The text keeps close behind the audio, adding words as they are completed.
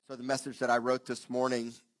So the message that I wrote this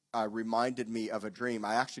morning reminded me of a dream.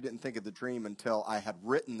 I actually didn't think of the dream until I had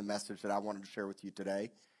written the message that I wanted to share with you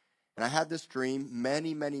today. And I had this dream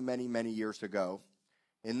many years ago.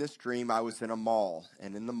 In this dream, I was in a mall,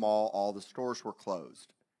 and in the mall, all the stores were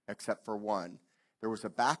closed, except for one. There was a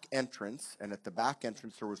back entrance, and at the back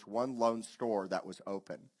entrance, there was one lone store that was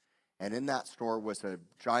open. And in that store was a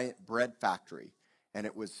giant bread factory. And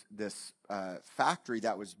it was this factory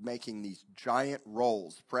that was making these giant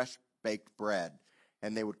rolls, fresh baked bread.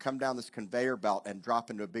 And they would come down this conveyor belt and drop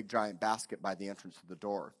into a big giant basket by the entrance of the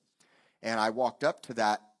door. And I walked up to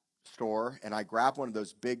that store, and I grabbed one of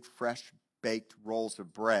those big, fresh baked rolls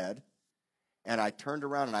of bread. And I turned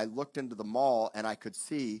around, and I looked into the mall, and I could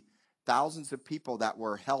see thousands of people that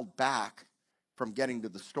were held back from getting to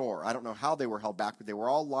the store. I don't know how they were held back, but they were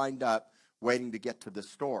all lined up waiting to get to the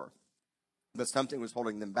store. But something was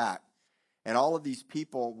holding them back. And all of these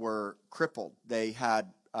people were crippled. They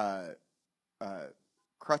had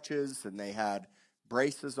crutches, and they had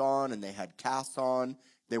braces on, and they had casts on.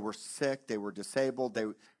 They were sick. They were disabled. They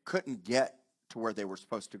couldn't get to where they were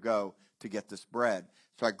supposed to go to get this bread.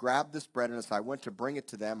 So I grabbed this bread, and as I went to bring it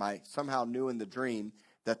to them, I somehow knew in the dream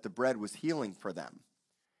that the bread was healing for them.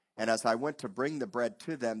 And as I went to bring the bread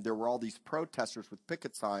to them, there were all these protesters with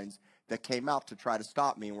picket signs that came out to try to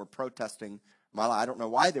stop me and were protesting my life. I don't know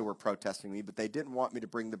why they were protesting me, but they didn't want me to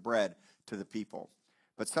bring the bread to the people.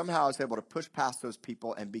 But somehow I was able to push past those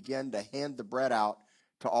people and begin to hand the bread out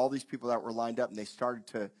to all these people that were lined up, and they started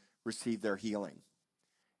to receive their healing.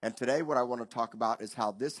 And today what I want to talk about is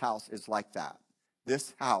how this house is like that.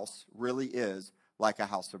 This house really is like a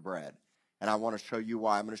house of bread. And I want to show you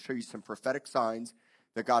why. I'm going to show you some prophetic signs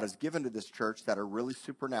that God has given to this church that are really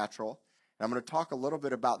supernatural. And I'm going to talk a little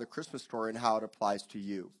bit about the Christmas story and how it applies to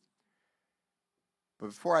you. But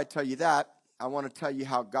before I tell you that, I want to tell you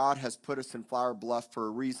how God has put us in Flower Bluff for a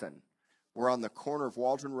reason. We're on the corner of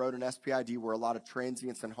Waldron Road and SPID, where a lot of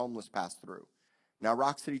transients and homeless pass through. Now,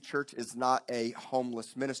 Rock City Church is not a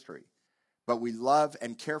homeless ministry, but we love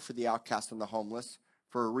and care for the outcast and the homeless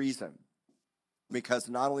for a reason. Because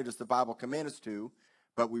not only does the Bible command us to,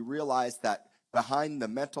 but we realize that behind the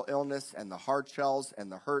mental illness and the hard shells and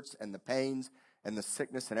the hurts and the pains and the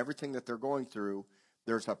sickness and everything that they're going through,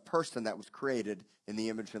 there's a person that was created in the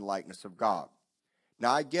image and likeness of God.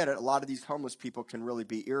 Now, I get it. A lot of these homeless people can really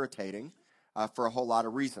be irritating for a whole lot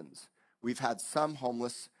of reasons. We've had some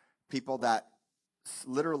homeless people that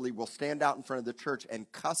literally will stand out in front of the church and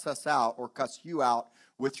cuss us out or cuss you out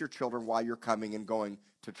with your children while you're coming and going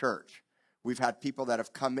to church. We've had people that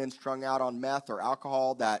have come in strung out on meth or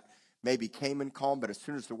alcohol that maybe came in calm, but as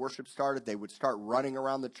soon as the worship started, they would start running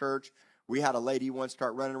around the church. We had a lady once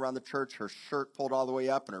start running around the church, her shirt pulled all the way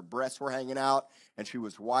up and her breasts were hanging out, and she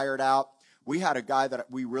was wired out. We had a guy that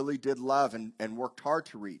we really did love and worked hard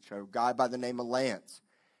to reach, a guy by the name of Lance.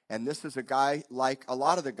 And this is a guy like a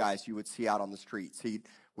lot of the guys you would see out on the streets. He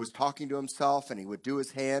was talking to himself, and he would do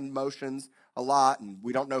his hand motions a lot, and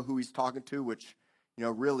we don't know who he's talking to, which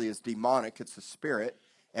really is demonic. It's a spirit,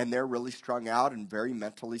 and they're really strung out and very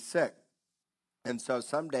mentally sick. And so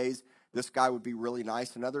some days this guy would be really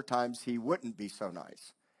nice, and other times he wouldn't be so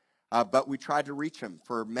nice. But we tried to reach him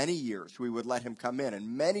for many years. We would let him come in,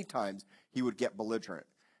 and many times he would get belligerent.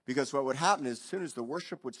 Because what would happen is as soon as the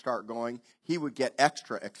worship would start going, he would get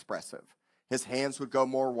extra expressive. His hands would go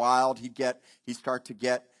more wild. He'd start to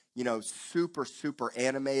get, super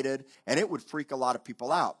animated, and it would freak a lot of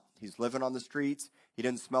people out. He's living on the streets. He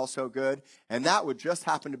didn't smell so good. And that would just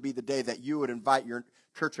happen to be the day that you would invite your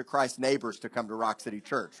Church of Christ neighbors to come to Rock City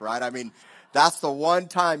Church, right? I mean, that's the one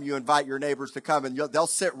time you invite your neighbors to come, and they'll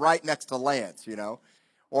sit right next to Lance,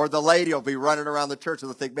 Or the lady will be running around the church, and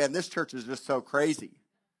they'll think, man, this church is just so crazy.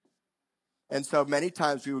 And so many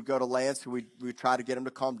times we would go to Lance, and we'd try to get him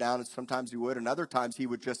to calm down, and sometimes he would, and other times he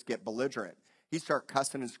would just get belligerent. He'd start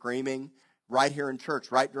cussing and screaming right here in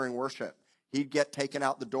church, right during worship. He'd get taken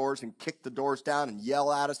out the doors and kick the doors down and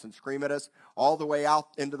yell at us and scream at us all the way out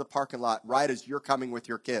into the parking lot right as you're coming with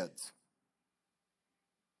your kids.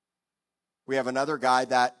 We have another guy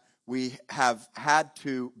that we have had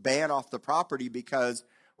to ban off the property because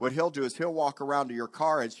what he'll do is he'll walk around to your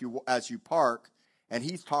car as you park, and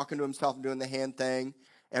he's talking to himself and doing the hand thing.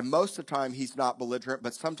 And most of the time he's not belligerent,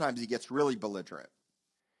 but sometimes he gets really belligerent.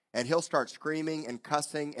 And he'll start screaming and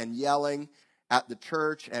cussing and yelling at the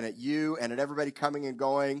church and at you and at everybody coming and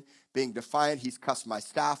going, being defiant. He's cussed my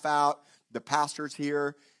staff out, the pastors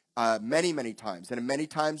here, many times. And many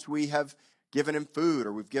times we have given him food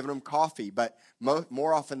or we've given him coffee, but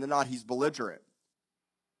more often than not, he's belligerent.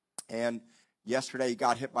 And yesterday he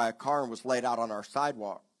got hit by a car and was laid out on our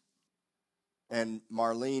sidewalk. And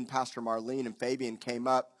Pastor Marlene and Fabian came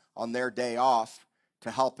up on their day off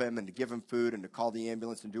to help him and to give him food and to call the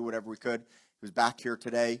ambulance and do whatever we could. He was back here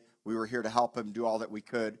today. We were here to help him do all that we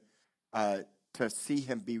could to see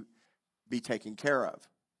him be taken care of.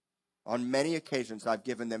 On many occasions, I've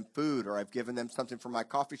given them food, or I've given them something from my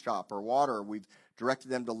coffee shop or water. We've directed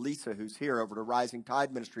them to Lisa, who's here, over to Rising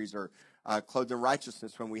Tide Ministries, or Clothed in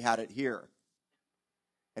Righteousness when we had it here.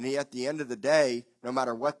 And at the end of the day, no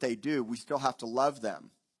matter what they do, we still have to love them.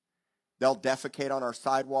 They'll defecate on our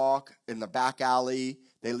sidewalk, in the back alley.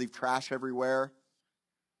 They leave trash everywhere.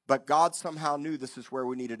 But God somehow knew this is where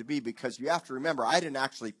we needed to be, because you have to remember, I didn't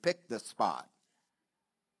actually pick this spot.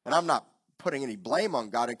 And I'm not putting any blame on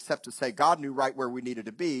God, except to say God knew right where we needed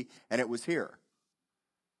to be, and it was here.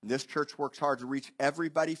 And this church works hard to reach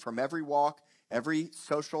everybody from every walk, every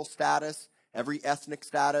social status, every ethnic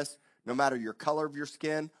status, no matter your color of your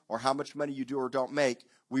skin or how much money you do or don't make.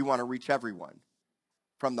 We want to reach everyone,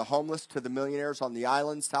 from the homeless to the millionaires on the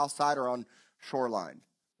island, south side, or on shoreline.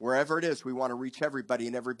 Wherever it is, we want to reach everybody,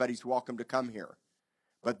 and everybody's welcome to come here.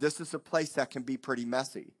 But this is a place that can be pretty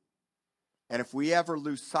messy. And if we ever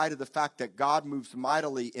lose sight of the fact that God moves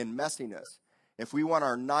mightily in messiness, if we want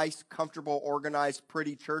our nice, comfortable, organized,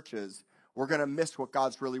 pretty churches, we're going to miss what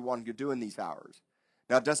God's really wanting to do in these hours.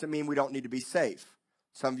 Now, it doesn't mean we don't need to be safe.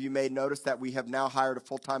 Some of you may notice that we have now hired a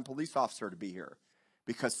full-time police officer to be here,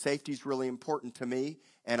 because safety is really important to me,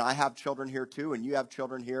 and I have children here too, and you have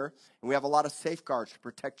children here, and we have a lot of safeguards to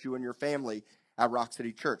protect you and your family at Rock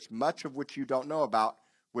City Church, much of which you don't know about,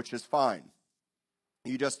 which is fine.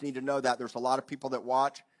 You just need to know that there's a lot of people that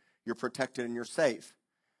watch, you're protected and you're safe.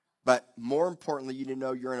 But more importantly, you need to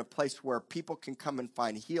know you're in a place where people can come and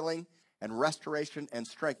find healing and restoration and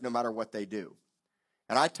strength no matter what they do.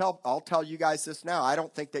 And I'll tell you guys this now, I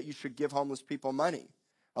don't think that you should give homeless people money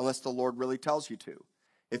unless the Lord really tells you to.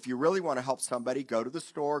 If you really want to help somebody, go to the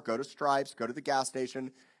store, go to Stripes, go to the gas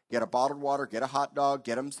station, get a bottled water, get a hot dog,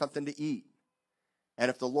 get them something to eat. And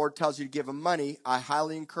if the Lord tells you to give them money, I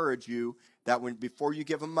highly encourage you that before you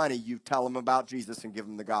give them money, you tell them about Jesus and give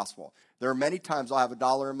them the gospel. There are many times I'll have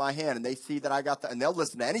 $1 in my hand, and they see that I got that, and they'll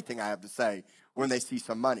listen to anything I have to say when they see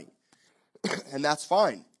some money. And that's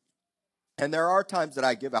fine. And there are times that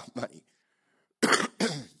I give out money.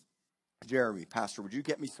 Jeremy, Pastor, would you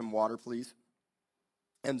get me some water, please?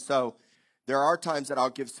 And so there are times that I'll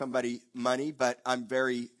give somebody money, but I'm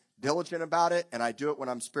very diligent about it, and I do it when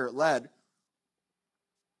I'm Spirit-led.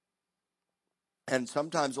 And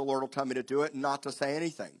sometimes the Lord will tell me to do it and not to say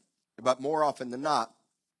anything. But more often than not,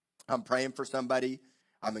 I'm praying for somebody,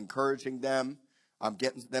 I'm encouraging them, I'm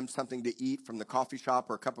getting them something to eat from the coffee shop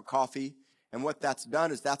or a cup of coffee. And what that's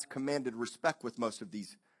done is that's commanded respect with most of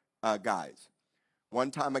these guys.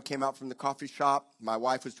 One time I came out from the coffee shop, my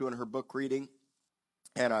wife was doing her book reading,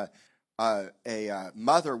 and a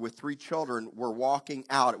mother with 3 children were walking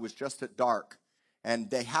out. It was just at dark, and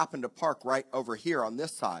they happened to park right over here on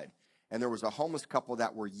this side. And there was a homeless couple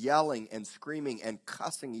that were yelling and screaming and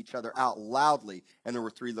cussing each other out loudly, and there were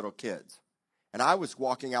 3 little kids. And I was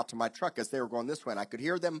walking out to my truck as they were going this way, and I could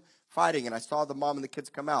hear them fighting, and I saw the mom and the kids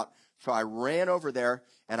come out. So I ran over there,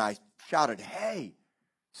 and I shouted, "Hey,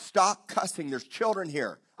 stop cussing. There's children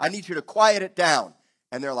here. I need you to quiet it down."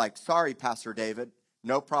 And they're like, "Sorry, Pastor David,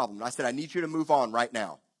 no problem." And I said, "I need you to move on right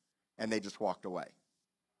now." And they just walked away.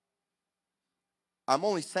 I'm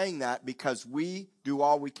only saying that because we do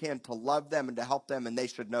all we can to love them and to help them, and they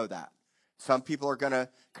should know that. Some people are going to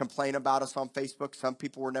complain about us on Facebook. Some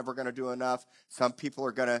people were never going to do enough. Some people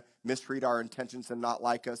are going to misread our intentions and not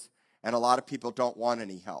like us. And a lot of people don't want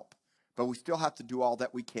any help. But we still have to do all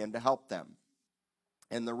that we can to help them.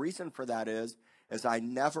 And the reason for that is I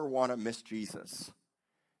never want to miss Jesus.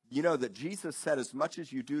 You know that Jesus said, as much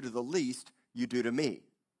as you do to the least, you do to me.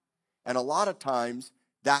 And a lot of times,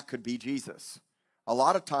 that could be Jesus. A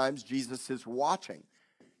lot of times, Jesus is watching,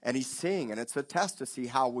 and he's seeing, and it's a test to see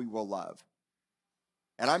how we will love.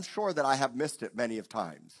 And I'm sure that I have missed it many of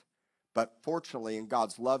times. But fortunately, in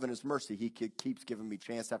God's love and his mercy, he keeps giving me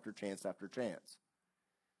chance after chance after chance.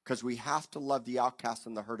 Because we have to love the outcast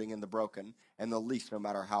and the hurting and the broken and the least, no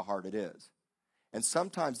matter how hard it is. And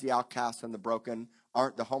sometimes the outcast and the broken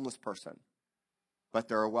aren't the homeless person, but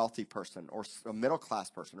they're a wealthy person or a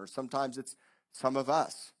middle-class person, or sometimes it's some of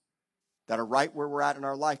us that are right where we're at in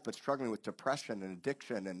our life, but struggling with depression and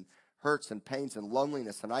addiction and hurts and pains and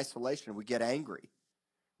loneliness and isolation. We get angry.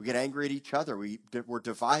 We get angry at each other. We're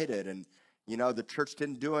divided, and, you know, the church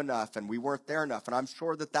didn't do enough, and we weren't there enough. And I'm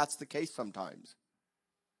sure that that's the case sometimes.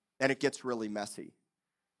 And it gets really messy.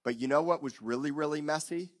 But you know what was really, really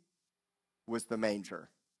messy? Was the manger.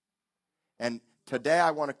 And today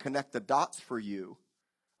I want to connect the dots for you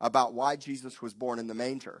about why Jesus was born in the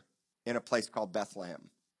manger in a place called Bethlehem.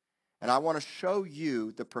 And I want to show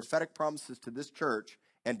you the prophetic promises to this church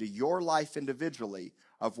and to your life individually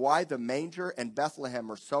of why the manger and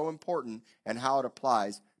Bethlehem are so important and how it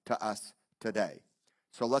applies to us today.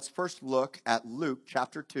 So let's first look at Luke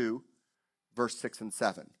chapter 2, verse 6 and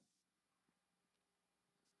 7.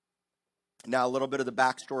 Now, a little bit of the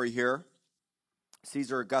backstory here.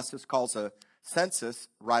 Caesar Augustus calls a census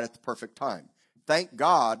right at the perfect time. Thank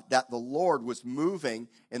God that the Lord was moving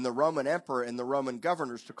in the Roman emperor and the Roman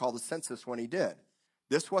governors to call the census when he did.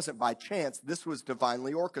 This wasn't by chance. This was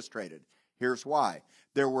divinely orchestrated. Here's why.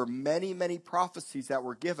 There were many, many prophecies that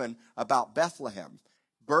were given about Bethlehem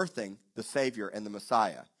birthing the Savior and the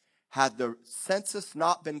Messiah. Had the census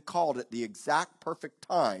not been called at the exact perfect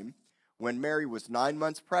time when Mary was 9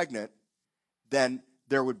 months pregnant, then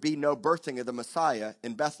there would be no birthing of the Messiah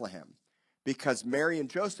in Bethlehem, because Mary and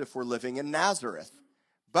Joseph were living in Nazareth.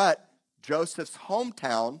 But Joseph's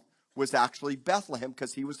hometown was actually Bethlehem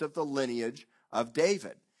because he was of the lineage of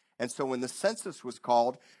David. And so when the census was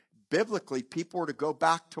called, biblically, people were to go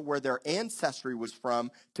back to where their ancestry was from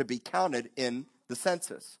to be counted in the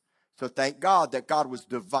census. So thank God that God was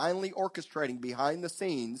divinely orchestrating behind the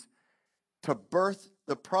scenes to birth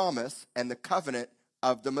the promise and the covenant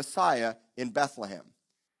of the Messiah in Bethlehem.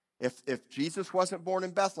 If Jesus wasn't born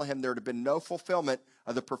in Bethlehem, there would have been no fulfillment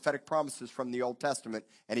of the prophetic promises from the Old Testament,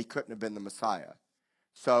 and he couldn't have been the Messiah.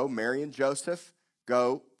 So Mary and Joseph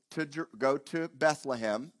go to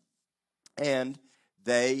Bethlehem, and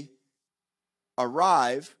they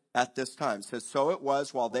arrive at this time. It says, so it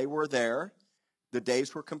was while they were there, the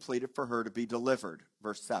days were completed for her to be delivered.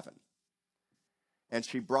 Verse 7. And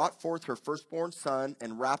she brought forth her firstborn son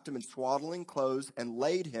and wrapped him in swaddling clothes and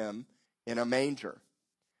laid him in a manger,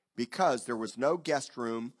 because there was no guest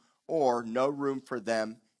room or no room for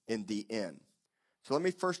them in the inn. So let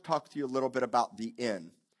me first talk to you a little bit about the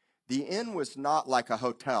inn. The inn was not like a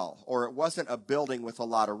hotel, or it wasn't a building with a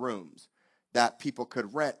lot of rooms that people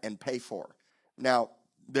could rent and pay for. Now,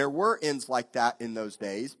 there were inns like that in those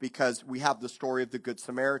days because we have the story of the Good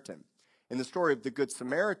Samaritan. In the story of the Good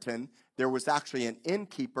Samaritan, there was actually an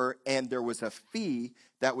innkeeper, and there was a fee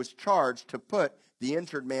that was charged to put the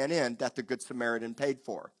injured man in that the Good Samaritan paid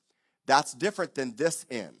for. That's different than this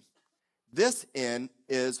inn. This inn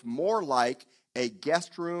is more like a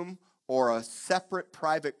guest room or a separate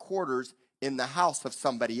private quarters in the house of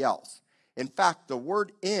somebody else. In fact, the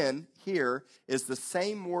word inn here is the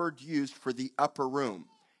same word used for the upper room.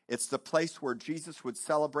 It's the place where Jesus would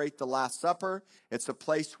celebrate the Last Supper. It's a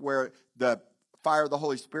place where the fire of the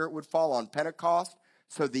Holy Spirit would fall on Pentecost.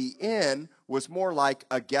 So the inn was more like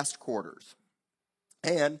a guest quarters.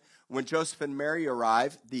 And when Joseph and Mary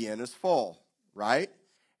arrive, the inn is full, right?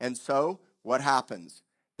 And so what happens?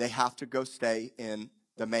 They have to go stay in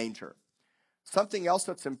the manger. Something else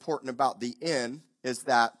that's important about the inn is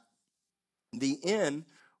that the inn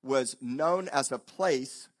was known as a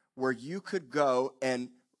place where you could go and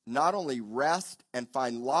not only rest and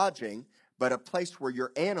find lodging, but a place where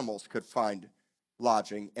your animals could find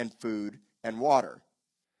lodging and food and water.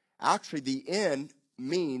 Actually, the inn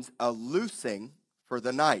means a loosing for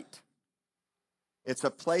the night. It's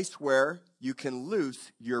a place where you can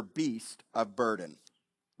loose your beast of burden.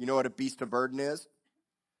 You know what a beast of burden is?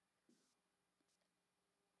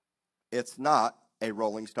 It's not a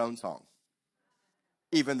Rolling Stone song,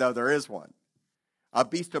 even though there is one. A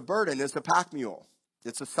beast of burden is a pack mule.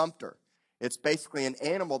 It's a sumpter. It's basically an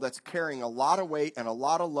animal that's carrying a lot of weight and a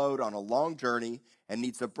lot of load on a long journey and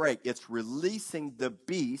needs a break. It's releasing the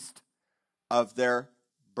beast of their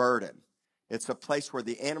burden. It's a place where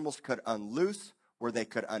the animals could unloose, where they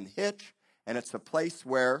could unhitch, and it's a place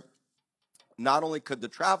where not only could the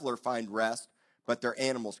traveler find rest, but their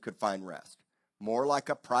animals could find rest. More like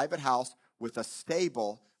a private house with a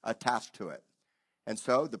stable attached to it. And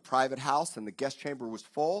so the private house and the guest chamber was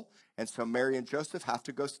full, and so Mary and Joseph have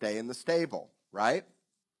to go stay in the stable, right?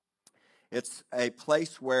 It's a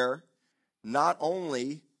place where not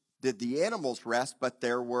only did the animals rest, but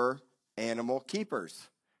there were animal keepers,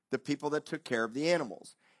 the people that took care of the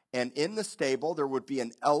animals. And in the stable, there would be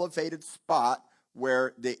an elevated spot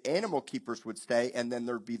where the animal keepers would stay, and then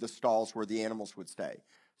there'd be the stalls where the animals would stay.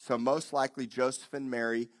 So most likely Joseph and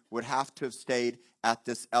Mary would have to have stayed at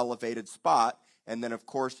this elevated spot. And then, of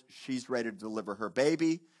course, she's ready to deliver her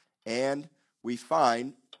baby. And we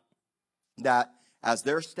find that as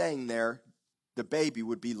they're staying there, the baby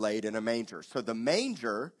would be laid in a manger. So the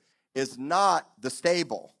manger is not the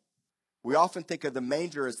stable. We often think of the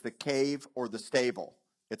manger as the cave or the stable.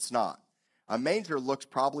 It's not. A manger looks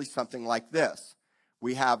probably something like this.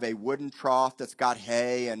 We have a wooden trough that's got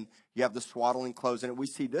hay, and you have the swaddling clothes in it. We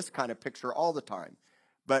see this kind of picture all the time.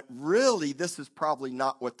 But really, this is probably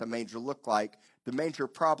not what the manger looked like. The manger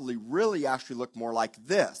probably really actually looked more like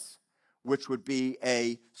this, which would be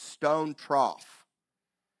a stone trough.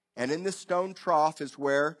 And in this stone trough is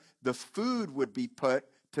where the food would be put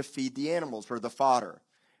to feed the animals, or the fodder.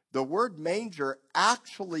 The word manger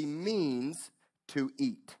actually means to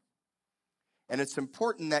eat. And it's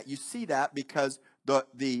important that you see that, because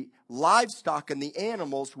the livestock and the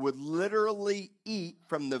animals would literally eat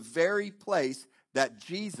from the very place that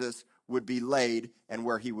Jesus would be laid and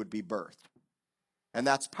where he would be birthed. And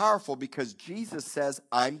that's powerful, because Jesus says,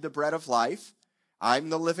 I'm the bread of life. I'm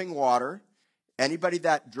the living water. Anybody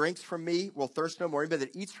that drinks from me will thirst no more. Anybody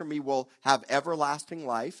that eats from me will have everlasting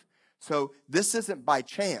life. So this isn't by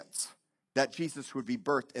chance that Jesus would be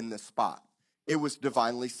birthed in this spot. It was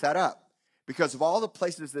divinely set up. Because of all the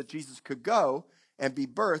places that Jesus could go and be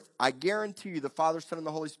birthed, I guarantee you the Father, Son, and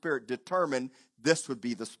the Holy Spirit determined this would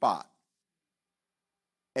be the spot.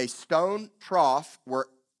 A stone trough where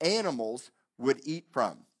animals would eat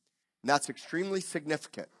from. And that's extremely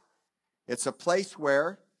significant. It's a place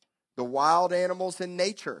where the wild animals in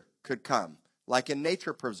nature could come, like in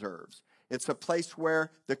nature preserves. It's a place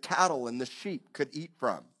where the cattle and the sheep could eat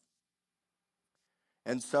from.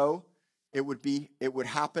 And so it would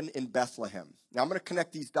happen in Bethlehem. Now I'm going to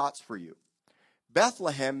connect these dots for you.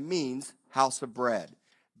 Bethlehem means house of bread.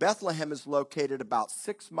 Bethlehem is located about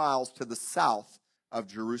 6 miles to the south of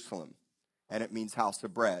Jerusalem, and it means house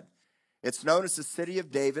of bread. It's known as the city of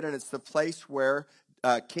David, and it's the place where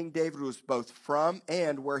King David was both from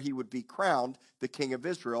and where he would be crowned the king of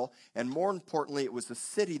Israel. And more importantly, it was a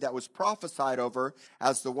city that was prophesied over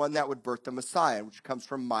as the one that would birth the Messiah, which comes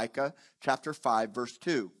from Micah chapter 5, verse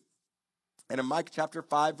 2. And in Micah chapter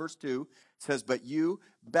 5, verse 2, it says, But you,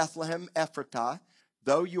 Bethlehem Ephratah,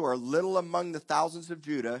 though you are little among the thousands of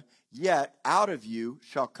Judah, yet out of you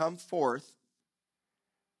shall come forth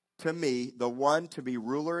to me the one to be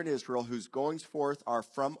ruler in Israel, whose goings forth are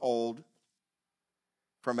from old,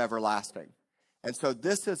 from everlasting. And so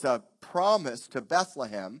this is a promise to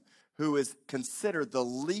Bethlehem, who is considered the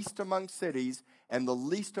least among cities and the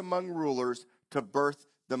least among rulers, to birth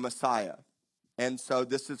the Messiah. And so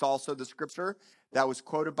this is also the scripture that was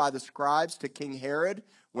quoted by the scribes to King Herod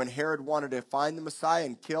when Herod wanted to find the Messiah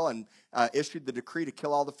and kill, and issued the decree to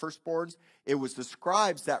kill all the firstborns. It was the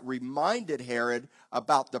scribes that reminded Herod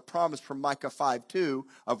about the promise from Micah 5:2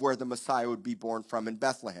 of where the Messiah would be born from in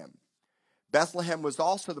Bethlehem. Bethlehem was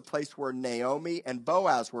also the place where Naomi and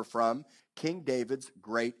Boaz were from, King David's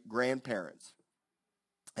great-grandparents.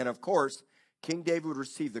 And of course, King David would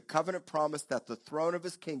receive the covenant promise that the throne of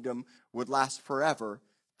his kingdom would last forever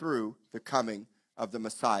through the coming of the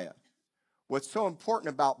Messiah. What's so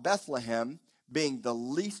important about Bethlehem being the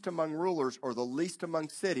least among rulers, or the least among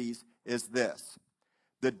cities, is this.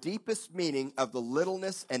 The deepest meaning of the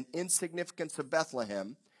littleness and insignificance of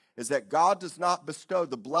Bethlehem is that God does not bestow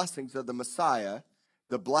the blessings of the Messiah,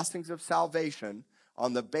 the blessings of salvation,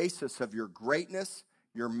 on the basis of your greatness,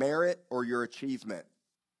 your merit, or your achievement.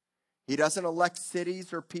 He doesn't elect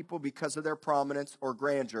cities or people because of their prominence or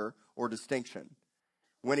grandeur or distinction.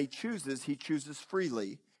 When he chooses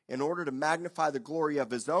freely in order to magnify the glory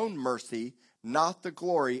of his own mercy, not the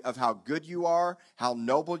glory of how good you are, how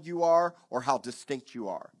noble you are, or how distinct you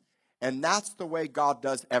are. And that's the way God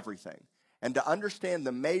does everything. And to understand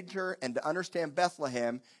the manger and to understand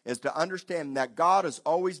Bethlehem is to understand that God is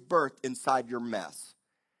always birthed inside your mess,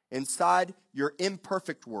 inside your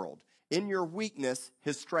imperfect world. In your weakness,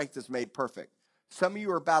 his strength is made perfect. Some of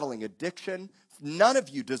you are battling addiction. None of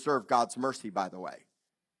you deserve God's mercy, by the way.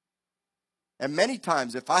 And many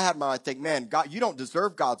times, if I had my, I think, man, God, you don't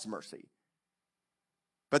deserve God's mercy.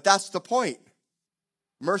 But that's the point.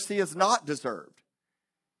 Mercy is not deserved.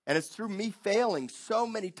 And it's through me failing so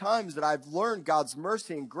many times that I've learned God's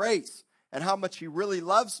mercy and grace and how much he really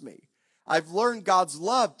loves me. I've learned God's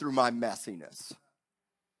love through my messiness.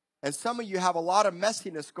 And some of you have a lot of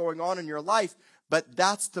messiness going on in your life, but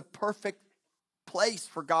that's the perfect place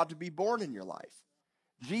for God to be born in your life.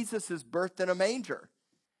 Jesus is birthed in a manger.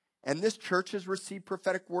 And this church has received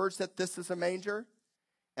prophetic words that this is a manger.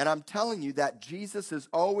 And I'm telling you that Jesus is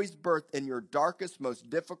always birthed in your darkest,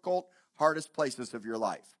 most difficult, hardest places of your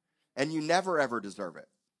life. And you never, ever deserve it.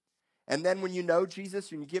 And then when you know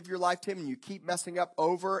Jesus and you give your life to him and you keep messing up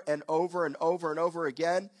over and over and over and over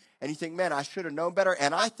again, and you think, man, I should have known better.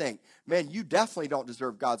 And I think, man, you definitely don't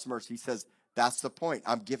deserve God's mercy. He says, that's the point.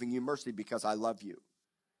 I'm giving you mercy because I love you.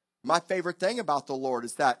 My favorite thing about the Lord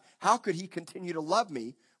is that how could he continue to love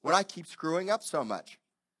me when I keep screwing up so much?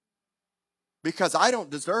 Because I don't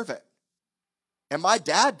deserve it. And my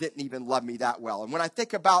dad didn't even love me that well. And when I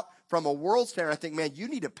think about from a world standard, I think, man, you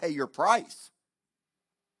need to pay your price.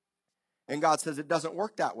 And God says, it doesn't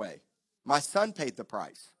work that way. My son paid the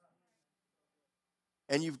price.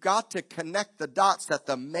 And you've got to connect the dots that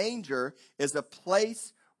the manger is a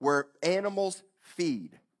place where animals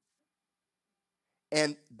feed.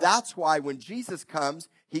 And that's why when Jesus comes,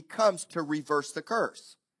 he comes to reverse the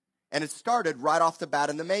curse. And it started right off the bat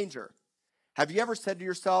in the manger. Have you ever said to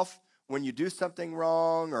yourself, when you do something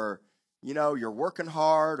wrong, or you're working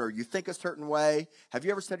hard, or you think a certain way, have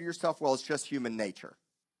you ever said to yourself, well, it's just human nature?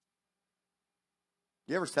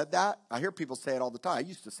 You ever said that? I hear people say it all the time. I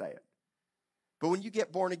used to say it. But when you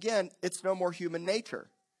get born again, it's no more human nature.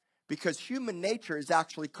 Because human nature is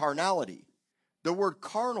actually carnality. The word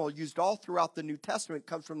carnal, used all throughout the New Testament,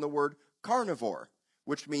 comes from the word carnivore,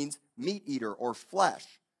 which means meat eater or flesh.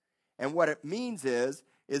 And what it means is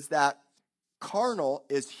that carnal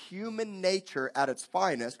is human nature at its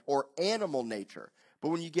finest, or animal nature. But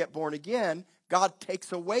when you get born again, God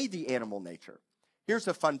takes away the animal nature. Here's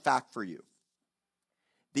a fun fact for you.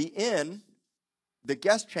 The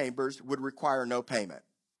guest chambers would require no payment.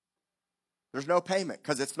 There's no payment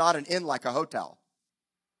because it's not an inn like a hotel.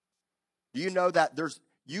 Do you know that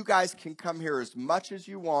you guys can come here as much as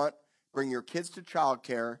you want, bring your kids to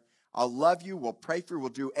childcare. I'll love you, we'll pray for you, we'll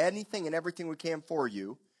do anything and everything we can for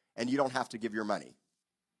you, and you don't have to give your money.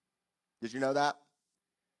 Did you know that?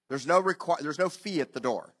 There's no fee at the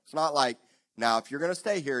door. It's not like, now if you're going to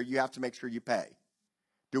stay here, you have to make sure you pay.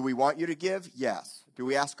 Do we want you to give? Yes. Do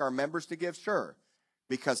we ask our members to give? Sure.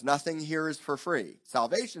 Because nothing here is for free.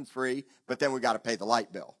 Salvation's free, but then we got to pay the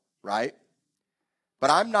light bill, right? But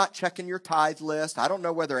I'm not checking your tithe list. I don't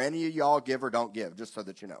know whether any of y'all give or don't give, just so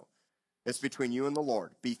that you know. It's between you and the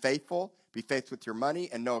Lord. Be faithful with your money,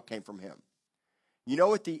 and know it came from him. You know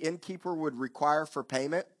what the innkeeper would require for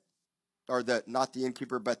payment? Or not the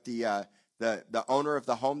innkeeper, but the owner of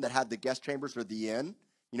the home that had the guest chambers or the inn.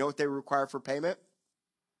 You know what they would require for payment?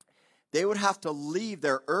 They would have to leave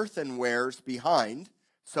their earthenwares behind,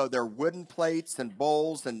 so their wooden plates and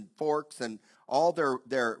bowls and forks and all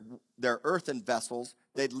their earthen vessels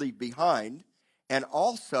they'd leave behind. And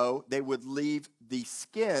also they would leave the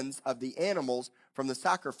skins of the animals from the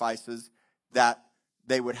sacrifices that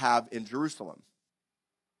they would have in Jerusalem.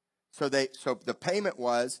 So the payment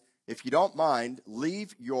was, if you don't mind,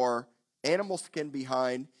 leave your animal skin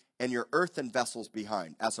behind and your earthen vessels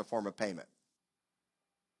behind as a form of payment.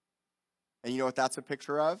 And you know what that's a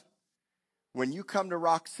picture of? When you come to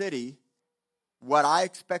Rock City, what I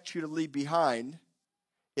expect you to leave behind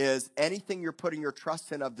is anything you're putting your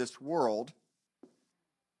trust in of this world.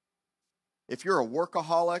 If you're a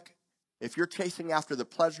workaholic, if you're chasing after the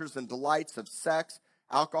pleasures and delights of sex,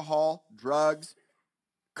 alcohol, drugs,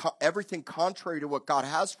 everything contrary to what God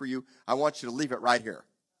has for you, I want you to leave it right here.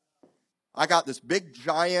 I got this big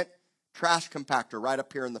giant trash compactor right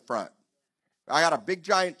up here in the front. I got a big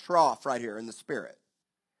giant trough right here in the spirit.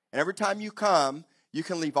 And every time you come, you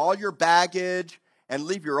can leave all your baggage and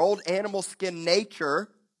leave your old animal skin nature.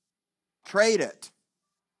 Trade it.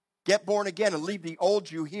 Get born again and leave the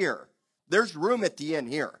old you here. There's room at the inn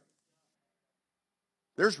here.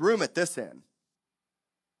 There's room at this inn.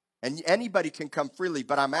 And anybody can come freely,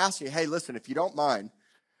 but I'm asking you, hey, listen, if you don't mind,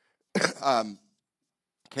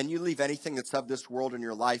 can you leave anything that's of this world in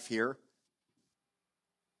your life here?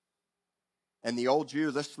 And the old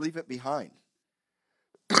you, let's leave it behind.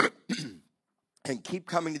 And keep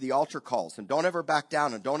coming to the altar calls. And don't ever back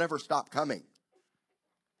down. And don't ever stop coming.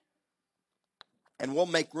 And we'll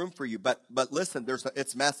make room for you. But listen,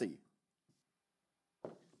 it's messy.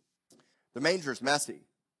 The manger's messy.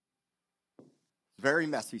 Very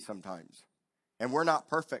messy sometimes. And we're not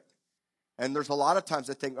perfect. And there's a lot of times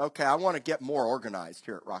I think, okay, I want to get more organized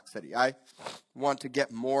here at Rock City. I want to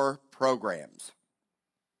get more programs.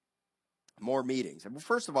 More meetings. And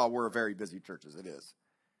first of all, we're a very busy church as it is.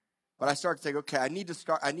 But I started to think, okay, I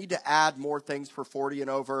need to add more things for 40 and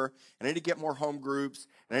over, and I need to get more home groups,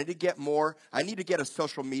 and I need to get a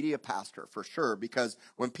social media pastor for sure, because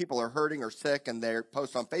when people are hurting or sick and they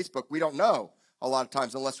post on Facebook, we don't know a lot of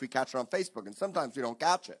times unless we catch it on Facebook, and sometimes we don't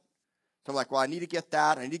catch it. So I'm like, well, I need to get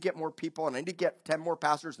that, I need to get more people, and I need to get 10 more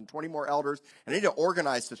pastors and 20 more elders, and I need to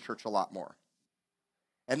organize this church a lot more.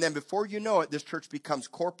 And then before you know it, this church becomes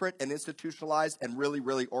corporate and institutionalized and really,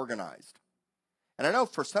 really organized. And I know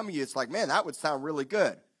for some of you, it's like, man, that would sound really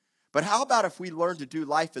good. But how about if we learn to do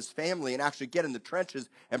life as family and actually get in the trenches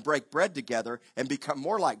and break bread together and become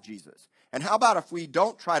more like Jesus? And how about if we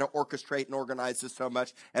don't try to orchestrate and organize this so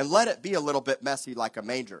much and let it be a little bit messy like a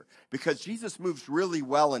manger? Because Jesus moves really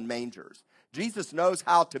well in mangers. Jesus knows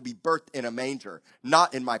how to be birthed in a manger,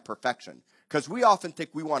 not in my perfection. Because we often think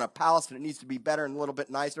we want a palace and it needs to be better and a little bit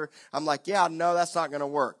nicer. I'm like, yeah, no, that's not going to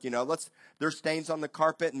work. There's stains on the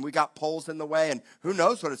carpet and we got poles in the way and who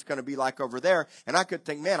knows what it's going to be like over there. And I could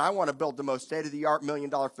think, man, I want to build the most state-of-the-art $1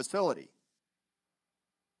 million facility.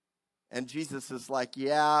 And Jesus is like,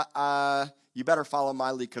 yeah, you better follow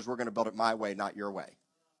my lead because we're going to build it my way, not your way.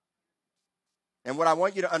 And what I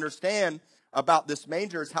want you to understand about this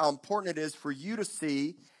manger is how important it is for you to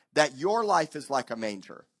see that your life is like a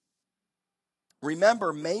manger.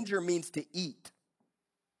 Remember, manger means to eat.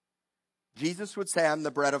 Jesus would say, I'm the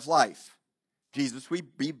bread of life. Jesus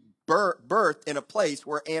would be birthed in a place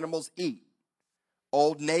where animals eat.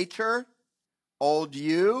 Old nature, old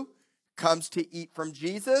you, comes to eat from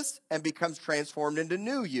Jesus and becomes transformed into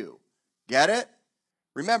new you. Get it?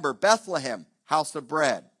 Remember, Bethlehem, house of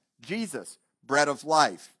bread. Jesus, bread of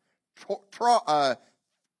life.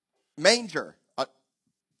 Manger, a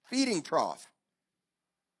feeding trough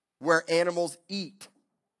where animals eat.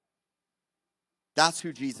 That's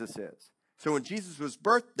who Jesus is. So when Jesus was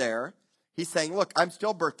birthed there, he's saying, look, I'm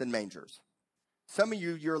still birthed in mangers. Some of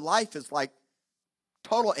you, your life is like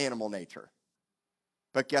total animal nature.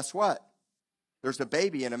 But guess what? There's a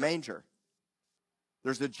baby in a manger.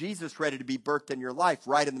 There's a Jesus ready to be birthed in your life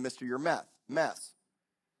right in the midst of your mess.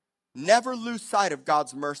 Never lose sight of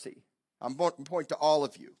God's mercy. I'm going to point to all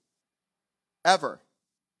of you. Ever.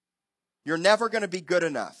 You're never going to be good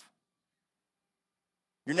enough.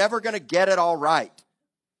 You're never going to get it all right.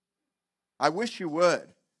 I wish you would.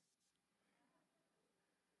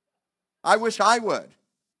 I wish I would.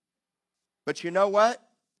 But you know what?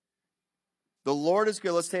 The Lord is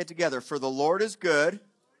good. Let's say it together. For the Lord is good.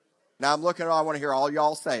 Now I'm looking, I want to hear all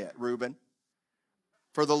y'all say it, Reuben.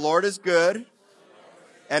 For the Lord is good,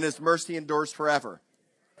 and his mercy endures forever.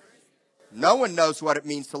 No one knows what it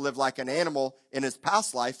means to live like an animal in his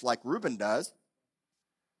past life like Reuben does.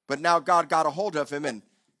 But now God got a hold of him and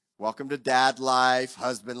welcome to dad life,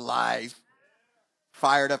 husband life,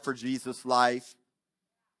 fired up for Jesus life.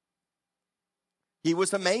 He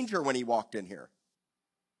was a manger when he walked in here.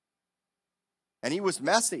 And he was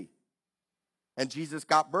messy. And Jesus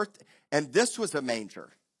got birthed. And this was a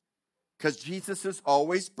manger. Because Jesus is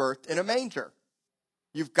always birthed in a manger.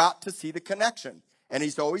 You've got to see the connection. And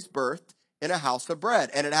he's always birthed in a house of bread.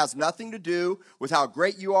 And it has nothing to do with how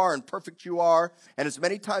great you are and perfect you are. And as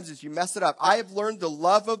many times as you mess it up, I have learned the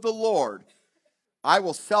love of the Lord. I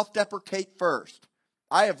will self-deprecate first.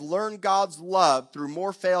 I have learned God's love through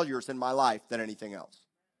more failures in my life than anything else.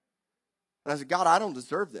 And I said, God, I don't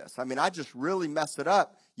deserve this. I mean, I just really messed it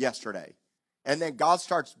up yesterday. And then God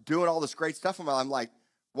starts doing all this great stuff in my life. I'm like,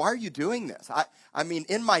 why are you doing this? I mean,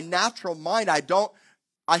 in my natural mind,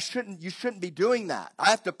 you shouldn't be doing that. I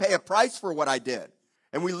have to pay a price for what I did.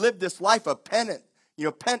 And we live this life of penitence,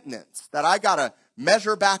 that I got to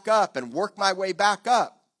measure back up and work my way back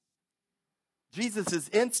up. Jesus is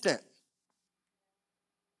instant.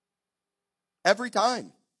 Every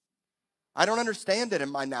time. I don't understand it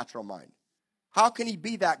in my natural mind. How can he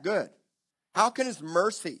be that good? How can his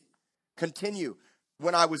mercy continue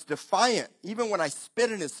when I was defiant, even when I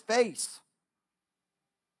spit in his face?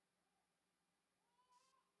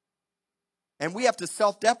 And we have to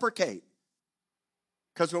self-deprecate.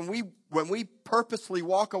 Because when we purposely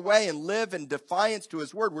walk away and live in defiance to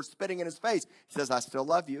his word, we're spitting in his face. He says, I still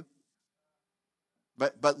love you.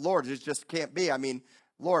 But Lord, it just can't be. I mean,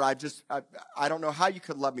 Lord, I don't know how you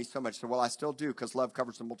could love me so much. So, well, I still do, because love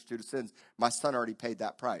covers a multitude of sins. My son already paid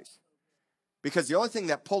that price. Because the only thing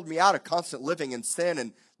that pulled me out of constant living in sin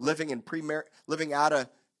and living in premarital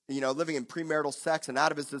sex and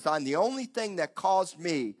out of his design, the only thing that caused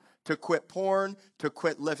me to quit porn, to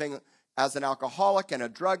quit living as an alcoholic and a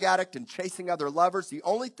drug addict and chasing other lovers, the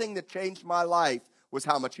only thing that changed my life was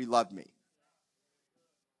how much he loved me.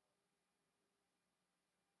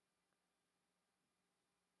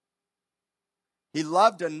 He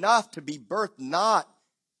loved enough to be birthed not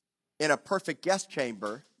in a perfect guest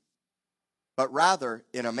chamber, but rather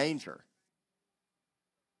in a manger.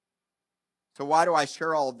 So why do I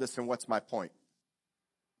share all of this, and what's my point?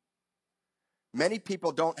 Many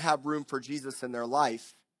people don't have room for Jesus in their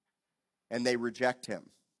life, and they reject him.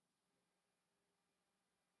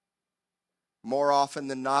 More often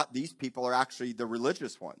than not, these people are actually the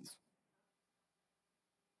religious ones.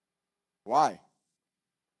 Why?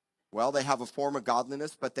 Well, they have a form of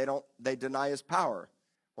godliness, but they deny his power,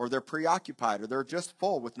 or they're preoccupied, or they're just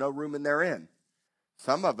full with no room in therein.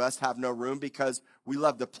 Some of us have no room because we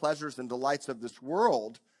love the pleasures and delights of this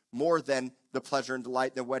world more than the pleasure and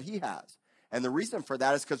delight than what he has. And the reason for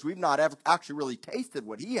that is because we've not ever actually really tasted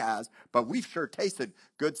what he has, but we've sure tasted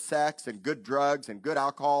good sex and good drugs and good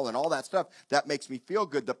alcohol and all that stuff. That makes me feel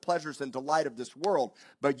good, the pleasures and delight of this world.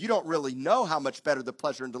 But you don't really know how much better the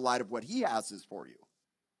pleasure and delight of what he has is for you.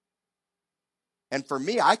 And for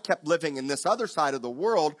me, I kept living in this other side of the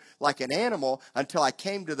world like an animal until I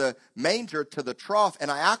came to the manger, to the trough.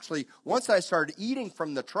 And I actually, once I started eating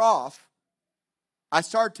from the trough, I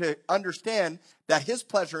started to understand that his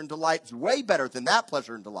pleasure and delight is way better than that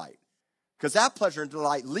pleasure and delight. Because that pleasure and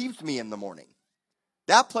delight leaves me in the morning.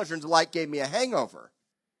 That pleasure and delight gave me a hangover.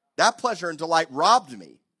 That pleasure and delight robbed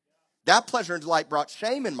me. That pleasure and delight brought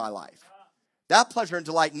shame in my life. That pleasure and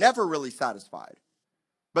delight never really satisfied.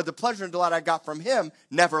 But the pleasure and delight I got from him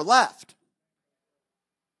never left.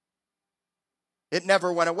 It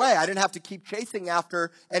never went away. I didn't have to keep chasing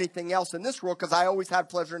after anything else in this world because I always had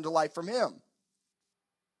pleasure and delight from him.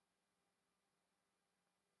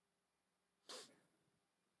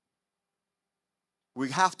 We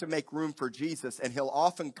have to make room for Jesus, and he'll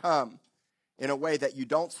often come in a way that you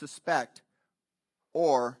don't suspect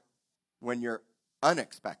or when you're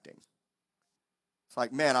unexpecting. It's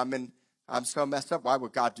like, man, I'm so messed up. Why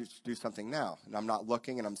would God do something now? And I'm not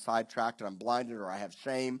looking, and I'm sidetracked, and I'm blinded, or I have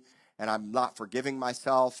shame, and I'm not forgiving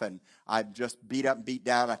myself, and I'm just beat up and beat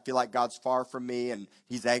down. I feel like God's far from me, and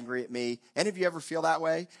he's angry at me. Any of you ever feel that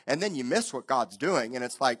way? And then you miss what God's doing, and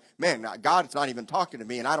it's like, man, God's not even talking to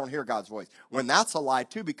me, and I don't hear God's voice. When that's a lie,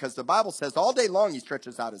 too, because the Bible says all day long he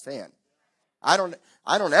stretches out his hand. I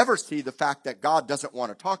don't ever see the fact that God doesn't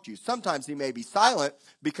want to talk to you. Sometimes he may be silent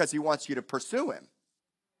because he wants you to pursue him.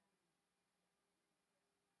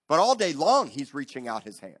 But all day long, he's reaching out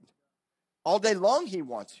his hand. All day long, he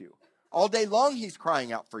wants you. All day long, he's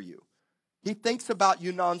crying out for you. He thinks about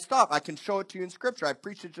you nonstop. I can show it to you in Scripture. I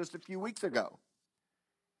preached it just a few weeks ago.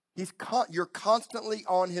 You're constantly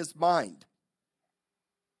on his mind.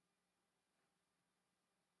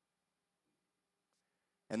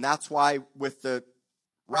 And that's why with the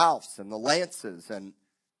Ralphs and the Lances and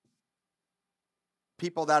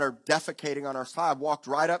people that are defecating on our side walked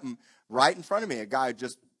right up and right in front of me. A guy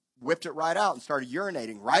just whipped it right out and started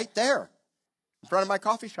urinating right there in front of my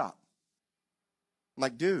coffee shop. I'm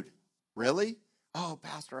like, dude, really? Oh,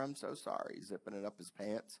 Pastor, I'm so sorry. Zipping it up his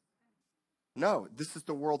pants. No, this is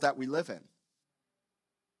the world that we live in.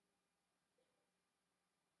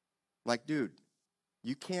 Like, dude,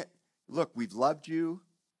 you can't, look, we've loved you.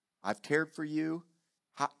 I've cared for you.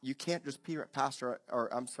 You can't just pee, Pastor,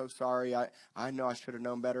 or I'm so sorry. I know I should have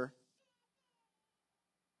known better.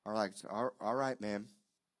 Or like, all right, man.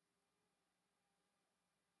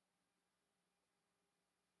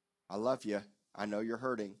 I love you. I know you're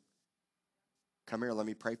hurting. Come here, let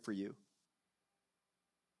me pray for you.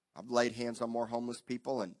 I've laid hands on more homeless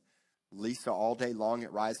people, and Lisa all day long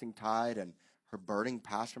at Rising Tide, and her burning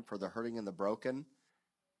passion for the hurting and the broken,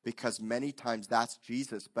 because many times that's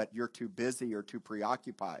Jesus, but you're too busy or too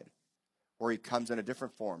preoccupied, or he comes in a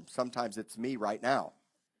different form. Sometimes it's me right now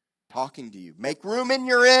talking to you. Make room in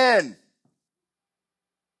your inn.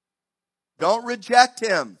 Don't reject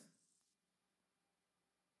him.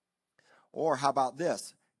 Or how about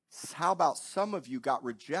this? How about some of you got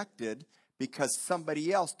rejected because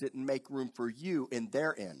somebody else didn't make room for you in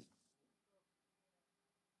their inn?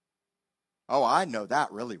 Oh, I know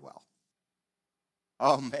that really well.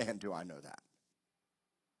 Oh, man, do I know that.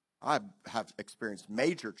 I have experienced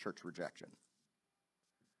major church rejection.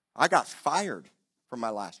 I got fired from my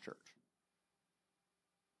last church.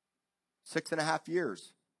 6.5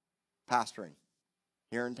 years pastoring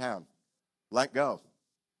here in town. Let go.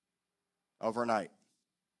 Overnight.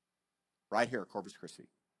 Right here at Corpus Christi.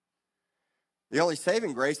 The only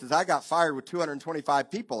saving grace is I got fired with 225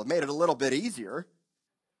 people. It made it a little bit easier.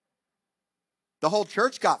 The whole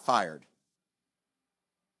church got fired.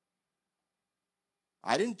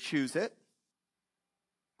 I didn't choose it.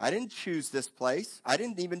 I didn't choose this place. I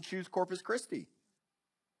didn't even choose Corpus Christi.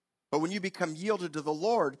 But when you become yielded to the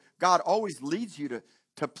Lord, God always leads you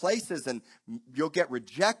to places, and you'll get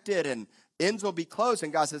rejected and inns will be closed.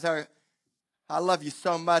 And God says, hey, I love you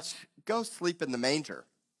so much. Go sleep in the manger.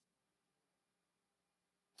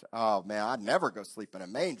 Oh, man, I'd never go sleep in a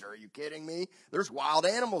manger. Are you kidding me? There's wild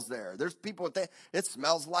animals there. There's people with that. It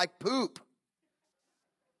smells like poop.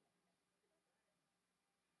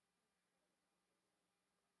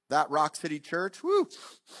 That Rock City Church, woo.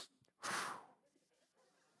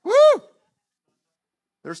 Woo.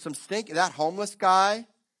 There's some stink. That homeless guy.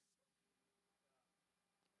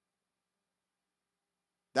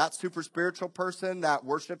 That super spiritual person that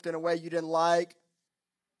worshiped in a way you didn't like.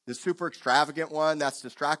 The super extravagant one that's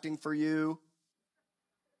distracting for you.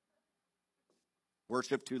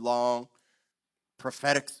 Worship too long.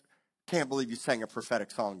 prophetic. Can't believe you sang a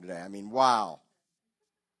prophetic song today. I mean, wow.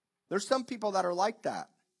 There's some people that are like that.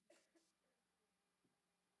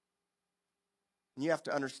 And you have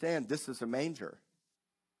to understand, this is a manger.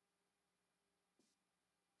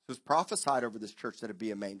 It was prophesied over this church that it'd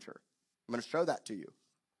be a manger. I'm going to show that to you.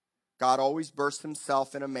 God always bursts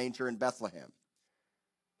himself in a manger in Bethlehem.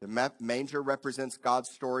 The manger represents God's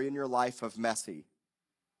story in your life of messy.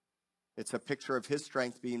 It's a picture of his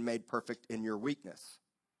strength being made perfect in your weakness.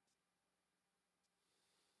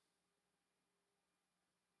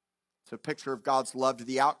 It's a picture of God's love to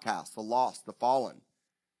the outcast, the lost, the fallen.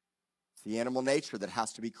 It's the animal nature that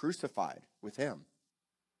has to be crucified with him.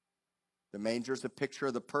 The manger is a picture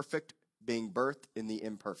of the perfect being birthed in the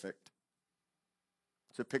imperfect.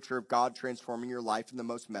 It's a picture of God transforming your life in the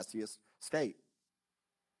most messiest state.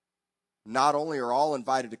 Not only are all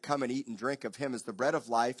invited to come and eat and drink of him as the bread of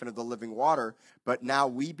life and of the living water, but now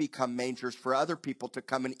we become mangers for other people to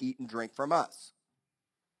come and eat and drink from us.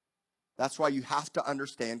 That's why you have to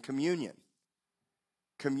understand communion.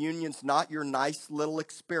 Communion's not your nice little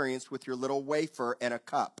experience with your little wafer and a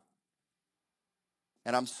cup.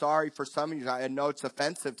 And I'm sorry for some of you, I know it's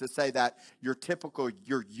offensive to say that your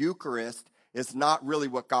Eucharist is not really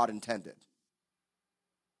what God intended.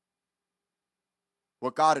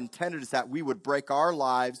 What God intended is that we would break our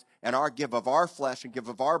lives and give of our flesh and give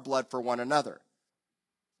of our blood for one another.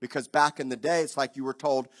 Because back in the day, it's like you were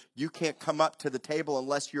told, you can't come up to the table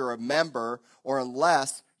unless you're a member or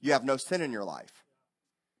unless you have no sin in your life.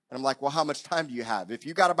 And I'm like, well, how much time do you have? If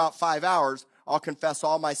you got about 5 hours, I'll confess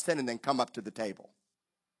all my sin and then come up to the table.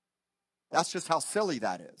 That's just how silly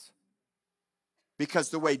that is. Because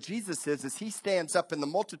the way Jesus is he stands up in the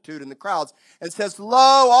multitude and the crowds and says, lo,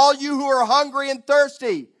 all you who are hungry and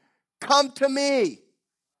thirsty, come to me.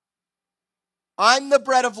 I'm the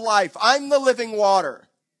bread of life. I'm the living water.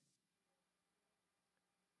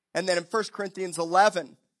 And then in 1 Corinthians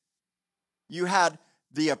 11, you had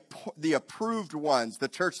the approved ones, the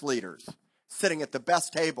church leaders, sitting at the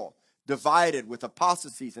best table, divided with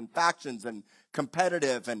apostasies and factions and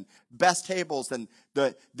competitive and best tables, and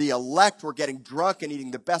the elect were getting drunk and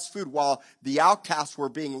eating the best food while the outcasts were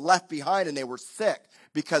being left behind and they were sick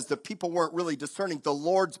because the people weren't really discerning the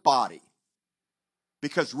Lord's body.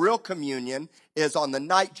 Because real communion is on the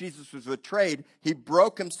night Jesus was betrayed, he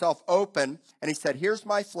broke himself open and he said, here's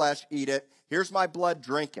my flesh, eat it. Here's my blood,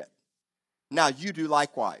 drink it. Now you do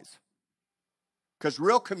likewise. Because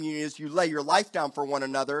real communion is you lay your life down for one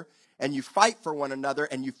another and you fight for one another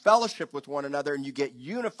and you fellowship with one another and you get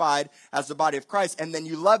unified as the body of Christ, and then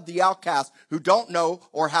you love the outcasts who don't know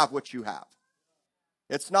or have what you have.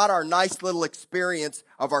 It's not our nice little experience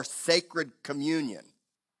of our sacred communion.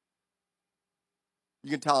 You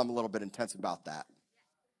can tell I'm a little bit intense about that.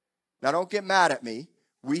 Now, don't get mad at me.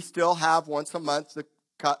 We still have once a month the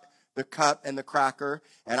cup and the cracker.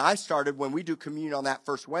 And I started, when we do communion on that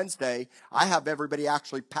first Wednesday, I have everybody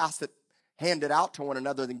actually hand it out to one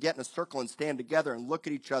another, then get in a circle and stand together and look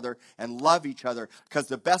at each other and love each other. Because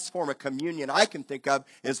the best form of communion I can think of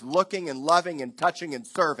is looking and loving and touching and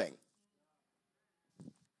serving.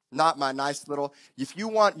 Not my nice little, if you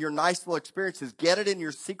want your nice little experiences, get it in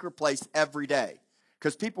your secret place every day.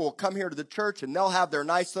 Because people will come here to the church and they'll have their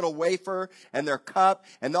nice little wafer and their cup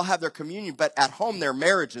and they'll have their communion, but at home their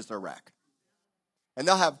marriage is a wreck. And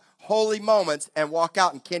they'll have holy moments and walk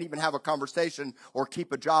out and can't even have a conversation or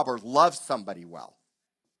keep a job or love somebody well.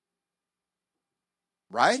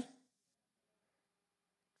 Right?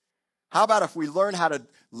 How about if we learn how to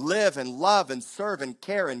live and love and serve and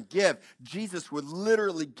care and give? Jesus would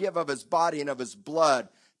literally give of his body and of his blood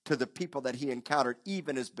to the people that he encountered,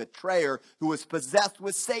 even his betrayer who was possessed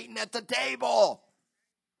with Satan at the table.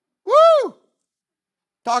 Woo!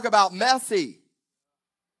 Talk about messy.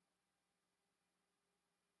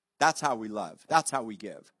 That's how we love. That's how we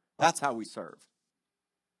give. That's how we serve.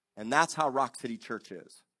 And that's how Rock City Church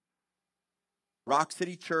is. Rock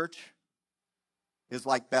City Church is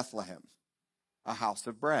like Bethlehem, a house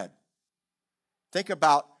of bread. Think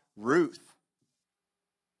about Ruth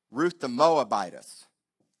the Moabitess.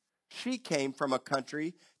 She came from a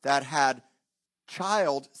country that had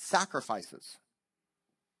child sacrifices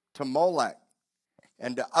to Molech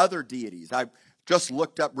and to other deities. I just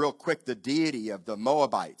looked up real quick the deity of the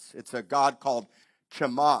Moabites. It's a god called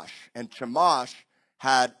Chemosh. And Chemosh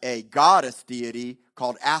had a goddess deity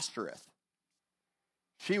called Ashtoreth.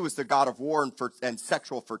 She was the god of war and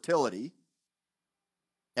sexual fertility.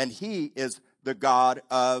 And he is the god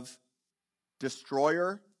of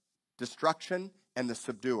destroyer, destruction, and the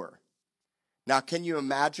subduer. Now, can you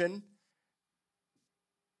imagine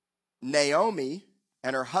Naomi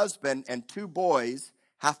and her husband and 2 boys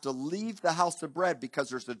have to leave the house of bread because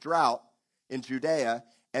there's a drought in Judea,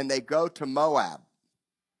 and they go to Moab.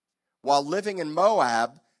 While living in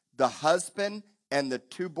Moab, the husband and the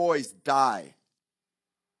 2 boys die.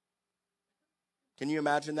 Can you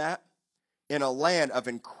imagine that? In a land of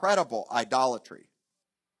incredible idolatry.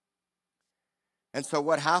 And so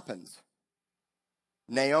what happens?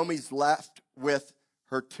 Naomi's left with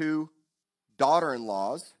her 2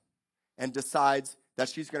 daughter-in-laws and decides that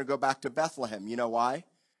she's going to go back to Bethlehem. You know why?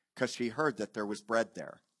 Because she heard that there was bread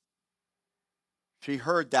there. She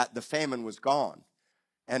heard that the famine was gone.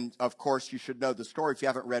 And, of course, you should know the story. If you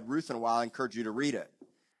haven't read Ruth in a while, I encourage you to read it.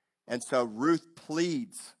 And so Ruth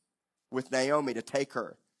pleads with Naomi to take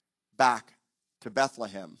her back to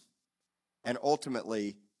Bethlehem. And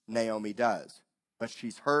ultimately, Naomi does. But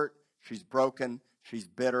she's hurt, she's broken, she's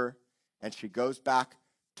bitter, and she goes back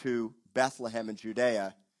to Bethlehem in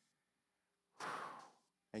Judea.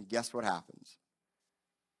 And guess what happens?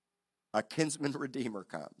 A kinsman redeemer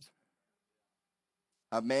comes.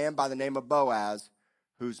 A man by the name of Boaz,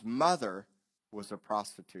 whose mother was a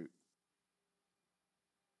prostitute.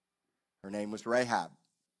 Her name was Rahab.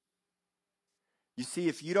 You see,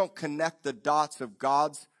 if you don't connect the dots of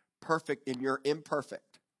God's perfect and your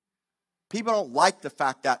imperfect, people don't like the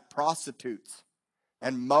fact that prostitutes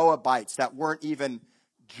and Moabites that weren't even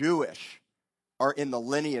Jewish are in the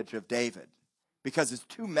lineage of David because it's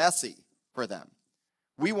too messy for them.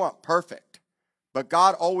 We want perfect, but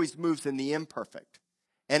God always moves in the imperfect.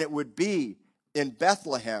 And it would be in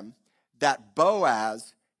Bethlehem that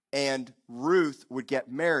Boaz and Ruth would get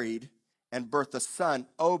married and birth a son,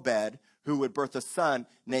 Obed, who would birth a son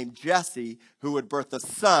named Jesse, who would birth a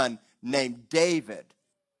son named David.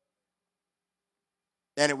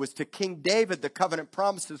 And it was to King David the covenant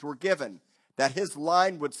promises were given, that his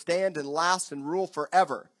line would stand and last and rule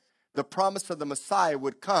forever. The promise of the Messiah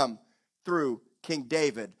would come through King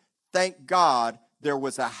David. Thank God there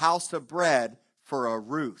was a house of bread for a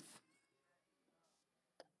Ruth.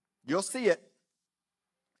 You'll see it.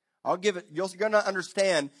 I'll give it. You're going to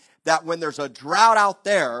understand that when there's a drought out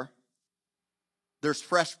there, there's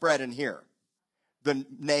fresh bread in here. The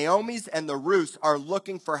Naomis and the Ruths are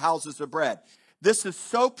looking for houses of bread. This is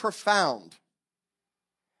so profound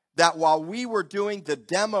that while we were doing the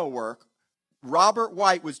demo work, Robert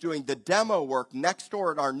White was doing the demo work next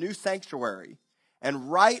door at our new sanctuary,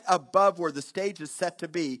 and right above where the stage is set to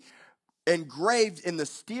be, engraved in the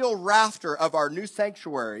steel rafter of our new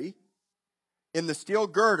sanctuary, in the steel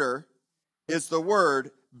girder, is the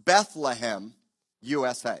word Bethlehem,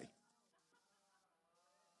 USA.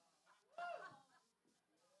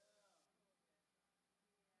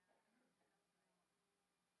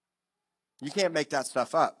 You can't make that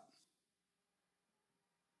stuff up.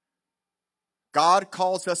 God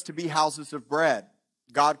calls us to be houses of bread.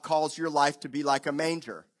 God calls your life to be like a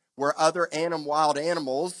manger, where other wild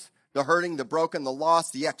animals, the hurting, the broken, the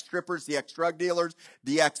lost, the ex-strippers, the ex-drug dealers,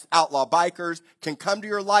 the ex-outlaw bikers, can come to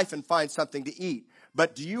your life and find something to eat.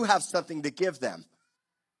 But do you have something to give them?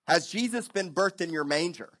 Has Jesus been birthed in your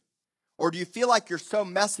manger? Or do you feel like you're so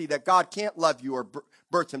messy that God can't love you or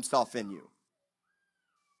birth himself in you?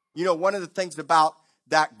 You know, one of the things about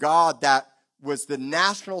that God that was the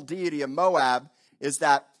national deity of Moab is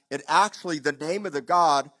that it actually, the name of the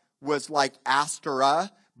god was like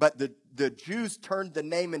Ashtoreth, but the Jews turned the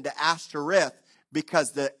name into Ashtoreth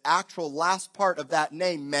because the actual last part of that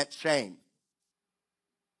name meant shame.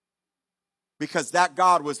 Because that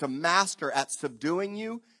God was a master at subduing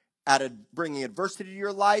you, at bringing adversity to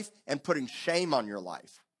your life, and putting shame on your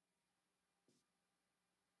life.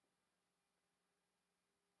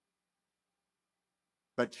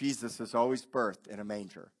 But Jesus is always birthed in a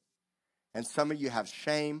manger. And some of you have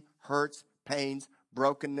shame, hurts, pains,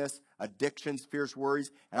 brokenness, addictions, fears,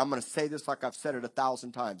 worries. And I'm going to say this like I've said it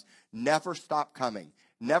 1,000 times. Never stop coming.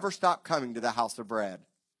 Never stop coming to the house of bread.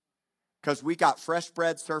 Because we got fresh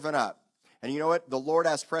bread serving up. And you know what? The Lord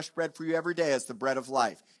has fresh bread for you every day as the bread of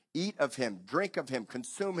life. Eat of him, drink of him,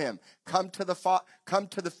 consume him. Come to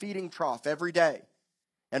the feeding trough every day.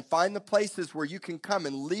 And find the places where you can come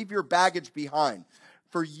and leave your baggage behind.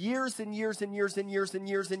 For years and years and years and years and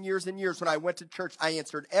years and years and years, when I went to church, I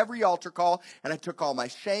answered every altar call, and I took all my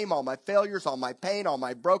shame, all my failures, all my pain, all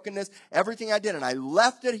my brokenness, everything I did, and I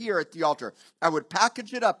left it here at the altar. I would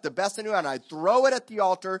package it up the best I knew, and I'd throw it at the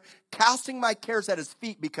altar, casting my cares at his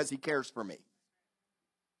feet because he cares for me.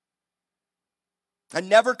 I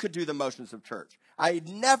never could do the motions of church. I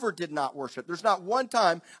never did not worship. There's not one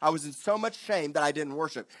time I was in so much shame that I didn't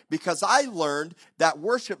worship. Because I learned that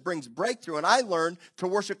worship brings breakthrough. And I learned to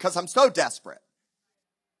worship because I'm so desperate.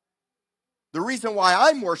 The reason why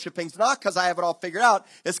I'm worshiping is not because I have it all figured out.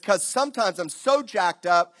 It's because sometimes I'm so jacked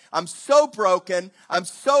up, I'm so broken, I'm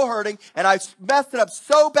so hurting, and I messed it up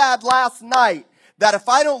so bad last night that if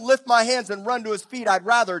I don't lift my hands and run to his feet, I'd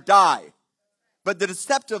rather die. But the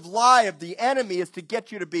deceptive lie of the enemy is to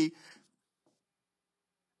get you to be,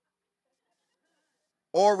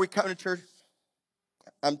 or we come to church,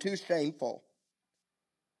 I'm too shameful.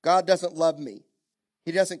 God doesn't love me.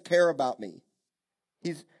 He doesn't care about me.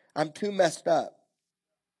 I'm too messed up.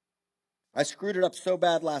 I screwed it up so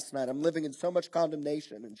bad last night. I'm living in so much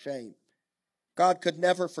condemnation and shame. God could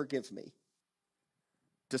never forgive me.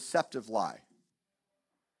 Deceptive lie.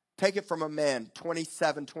 Take it from a man,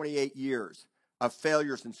 27, 28 years of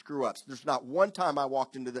failures and screw-ups. There's not one time I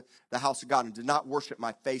walked into the house of God and did not worship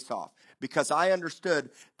my face off, because I understood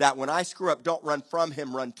that when I screw up, don't run from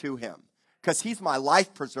him, run to him, because he's my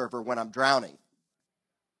life preserver when I'm drowning.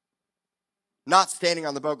 Not standing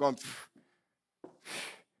on the boat going,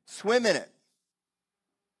 swim in it.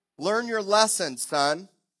 Learn your lesson, son.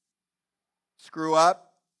 Screw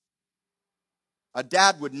up. A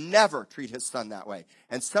dad would never treat his son that way.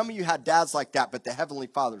 And some of you had dads like that, but the Heavenly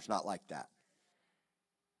Father's not like that.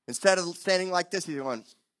 Instead of standing like this, he's going,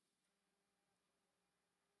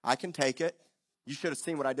 I can take it. You should have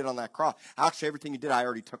seen what I did on that cross. Actually, everything you did, I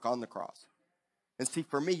already took on the cross. And see,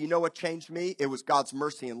 for me, you know what changed me? It was God's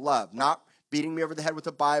mercy and love, not beating me over the head with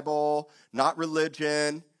the Bible, not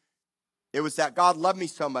religion. It was that God loved me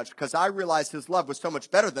so much because I realized his love was so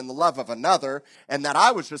much better than the love of another, and that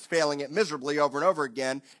I was just failing it miserably over and over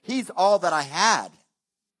again. He's all that I had.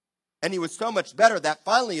 And he was so much better that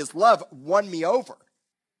finally his love won me over,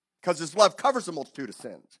 because his love covers a multitude of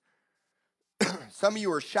sins. Some of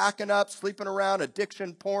you are shacking up, sleeping around,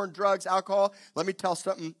 addiction, porn, drugs, alcohol. Let me tell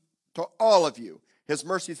something to all of you. His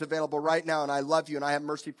mercy is available right now, and I love you, and I have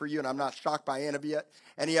mercy for you, and I'm not shocked by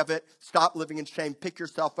any of it. Stop living in shame. Pick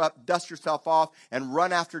yourself up, dust yourself off, and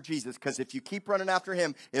run after Jesus, because if you keep running after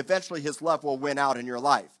him, eventually his love will win out in your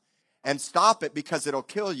life. And stop it, because it'll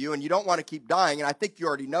kill you, and you don't want to keep dying, and I think you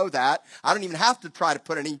already know that. I don't even have to try to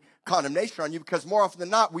put any condemnation on you, because more often than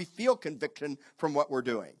not, we feel conviction from what we're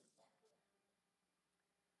doing.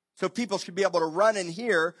 So people should be able to run in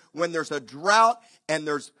here when there's a drought and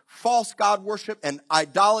there's false God worship and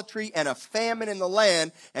idolatry and a famine in the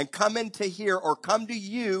land, and come into here or come to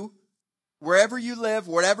you wherever you live,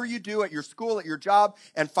 whatever you do, at your school, at your job,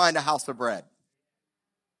 and find a house of bread.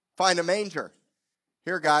 Find a manger.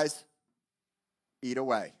 Here, guys, eat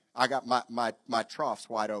away. I got my troughs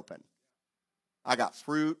wide open. I got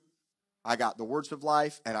fruit, I got the words of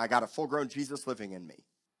life, and I got a full-grown Jesus living in me.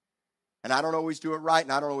 And I don't always do it right,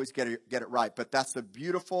 and I don't always get it right. But that's the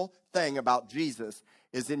beautiful thing about Jesus,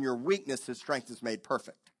 is in your weakness, his strength is made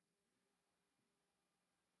perfect.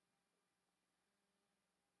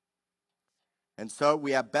 And so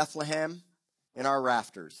we have Bethlehem in our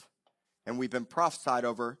rafters. And we've been prophesied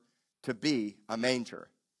over to be a manger.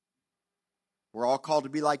 We're all called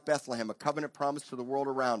to be like Bethlehem, a covenant promise to the world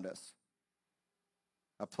around us.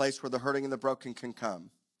 A place where the hurting and the broken can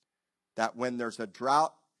come. That when there's a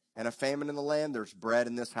drought and a famine in the land, there's bread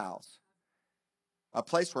in this house. A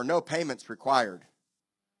place where no payment's required.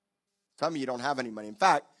 Some of you don't have any money. In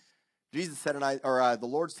fact, Jesus said, the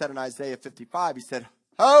Lord said in Isaiah 55, he said,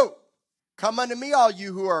 "Ho, come unto me, all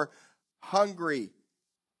you who are hungry,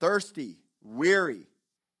 thirsty, weary.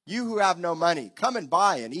 You who have no money, come and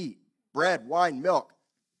buy and eat bread, wine, milk."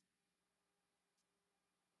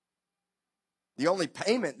 The only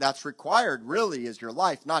payment that's required really is your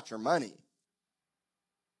life, not your money.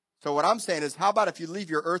 So what I'm saying is, how about if you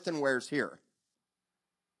leave your earthenwares here?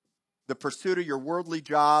 The pursuit of your worldly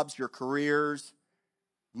jobs, your careers,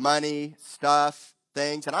 money, stuff,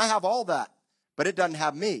 things. And I have all that, but it doesn't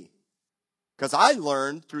have me. Because I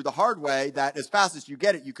learned through the hard way that as fast as you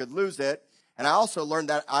get it, you could lose it. And I also learned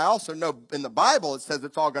that, I also know in the Bible it says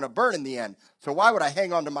it's all going to burn in the end. So why would I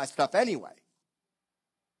hang on to my stuff anyway?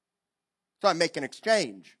 So I make an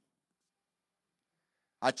exchange.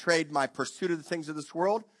 I trade my pursuit of the things of this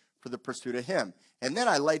world for the pursuit of him. And then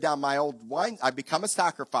I lay down my old wine. I become a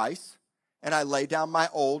sacrifice, and I lay down my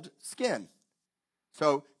old skin.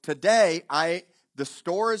 So today, the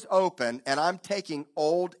store is open, and I'm taking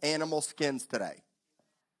old animal skins today.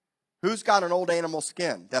 Who's got an old animal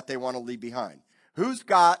skin that they want to leave behind? Who's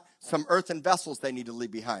got some earthen vessels they need to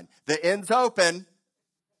leave behind? The end's open.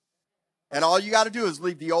 And all you got to do is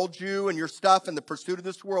leave the old you and your stuff and the pursuit of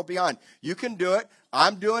this world behind. You can do it.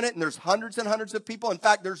 I'm doing it. And there's hundreds and hundreds of people. In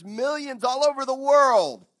fact, there's millions all over the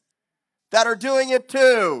world that are doing it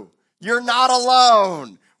too. You're not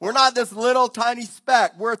alone. We're not this little tiny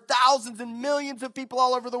speck. We're thousands and millions of people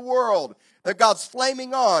all over the world that God's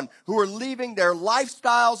flaming on, who are leaving their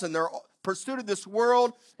lifestyles and their pursuit of this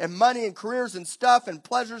world and money and careers and stuff and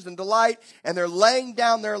pleasures and delight, and they're laying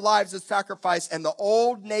down their lives as sacrifice, and the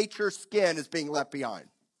old nature skin is being left behind.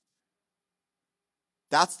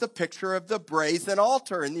 That's the picture of the brazen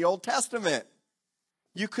altar in the Old Testament.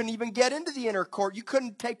 You couldn't even get into the inner court. You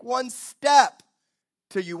couldn't take one step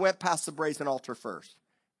till you went past the brazen altar first.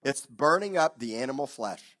 It's burning up the animal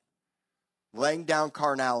flesh, laying down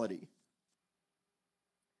carnality.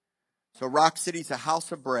 So Rock City's a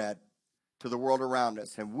house of bread to the world around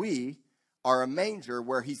us, and we are a manger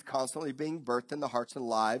where he's constantly being birthed in the hearts and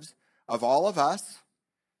lives of all of us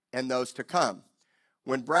and those to come.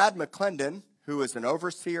 When Brad McClendon, who is an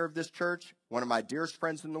overseer of this church, one of my dearest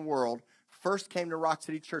friends in the world, first came to Rock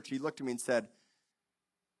City Church, he looked at me and said,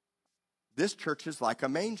 "This church is like a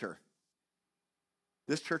manger.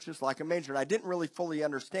 This church is like a manger." And I didn't really fully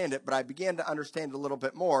understand it, but I began to understand a little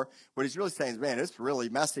bit more. What he's really saying is, man, it's really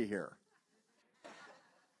messy here.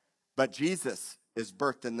 But Jesus is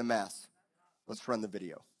birthed in the mess. Let's run the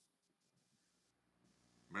video.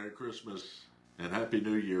 Merry Christmas and Happy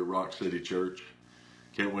New Year, Rock City Church.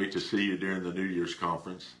 Can't wait to see you during the New Year's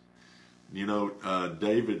conference. You know,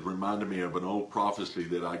 David reminded me of an old prophecy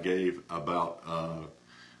that I gave about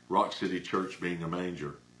Rock City Church being a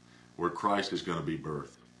manger where Christ is going to be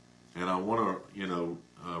birthed. And I want to,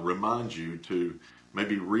 remind you to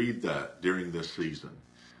maybe read that during this season,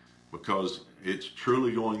 because it's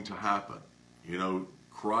truly going to happen. You know,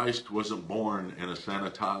 Christ wasn't born in a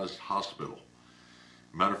sanitized hospital.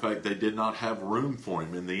 Matter of fact, they did not have room for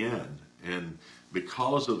him in the end. And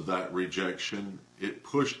because of that rejection, it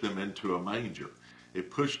pushed them into a manger.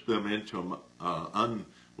 It pushed them into an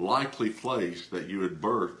unlikely place that you would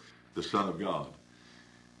birth the Son of God.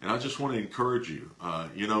 And I just want to encourage you,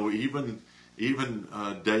 even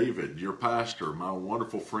David, your pastor, my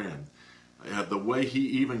wonderful friend, the way he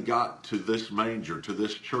even got to this manger, to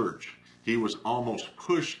this church, he was almost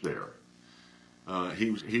pushed there.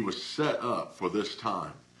 He was set up for this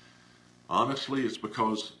time. Honestly, it's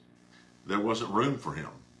because there wasn't room for him.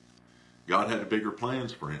 God had bigger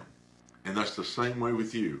plans for him. And that's the same way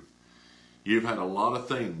with you. You've had a lot of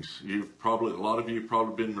things. A lot of you have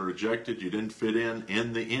probably been rejected. You didn't fit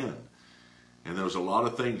in the end. And there's a lot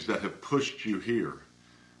of things that have pushed you here.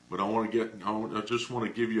 But I just want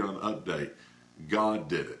to give you an update. God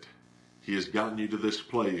did it. He has gotten you to this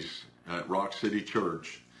place at Rock City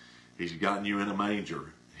Church. He's gotten you in a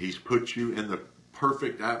manger. He's put you in the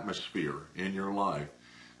perfect atmosphere in your life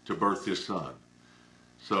to birth his Son.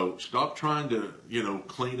 So stop trying to,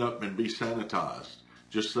 clean up and be sanitized.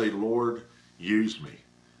 Just say, Lord, use me.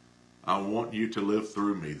 I want you to live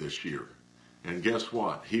through me this year. And guess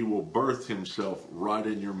what? He will birth himself right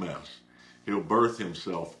in your mess. He'll birth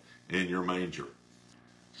himself in your manger.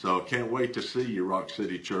 So I can't wait to see you, Rock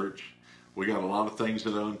City Church. We got a lot of things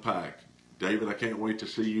to unpack. David, I can't wait to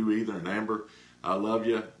see you either. And Amber, I love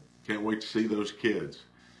you. Can't wait to see those kids.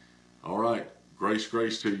 All right. Grace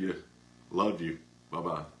to you. Love you.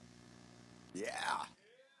 Bye-bye. Yeah.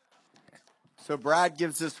 So Brad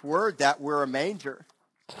gives this word that we're a manger.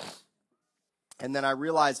 And then I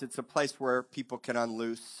realize it's a place where people can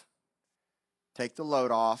unloose, take the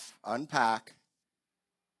load off, unpack,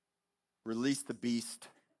 release the beast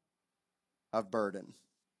of burden,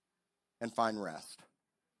 and find rest.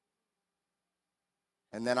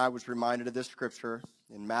 And then I was reminded of this scripture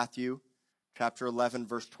in Matthew chapter 11,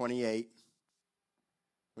 verse 28,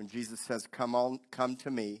 when Jesus says, come to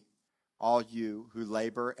me, all you who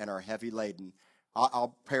labor and are heavy laden.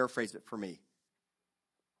 I'll paraphrase it for me.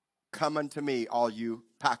 Come unto me, all you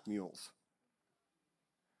pack mules.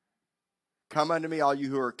 Come unto me, all you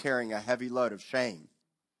who are carrying a heavy load of shame,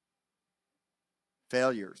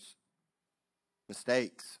 failures,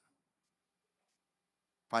 mistakes,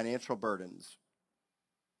 financial burdens,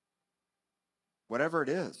 whatever it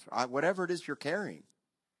is you're carrying.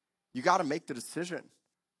 You got to make the decision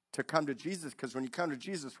to come to Jesus, because when you come to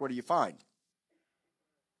Jesus, what do you find?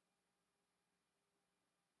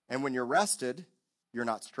 And when you're rested, you're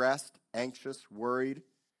not stressed, anxious, worried.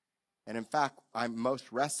 And in fact, I'm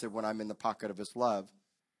most rested when I'm in the pocket of his love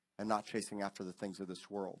and not chasing after the things of this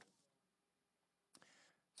world.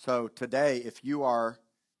 So today, if you are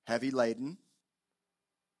heavy laden,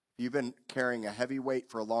 if you've been carrying a heavy weight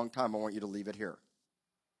for a long time, I want you to leave it here.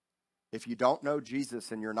 If you don't know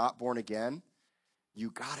Jesus and you're not born again, you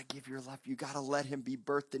got to give your life, you got to let him be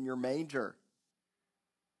birthed in your manger.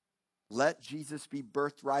 Let Jesus be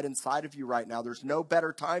birthed right inside of you right now. There's no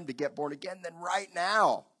better time to get born again than right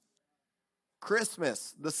now.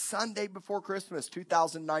 Christmas, the Sunday before Christmas,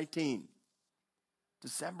 2019,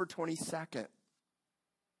 December 22nd.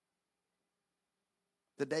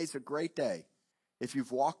 The day's a great day. If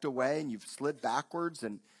you've walked away and you've slid backwards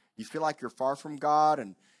and you feel like you're far from God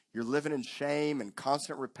and you're living in shame and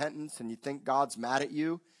constant repentance and you think God's mad at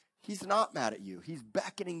you, he's not mad at you. He's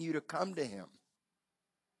beckoning you to come to him.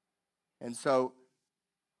 And so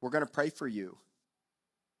we're going to pray for you.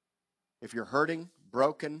 If you're hurting,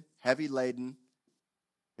 broken, heavy laden,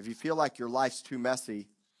 if you feel like your life's too messy,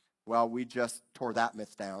 well, we just tore that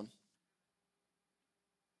myth down.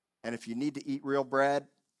 And if you need to eat real bread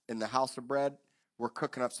in the house of bread, we're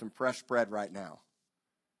cooking up some fresh bread right now.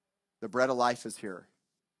 The bread of life is here,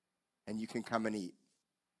 and you can come and eat.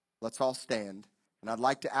 Let's all stand. And I'd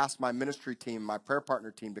like to ask my ministry team, my prayer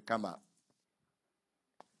partner team, to come up.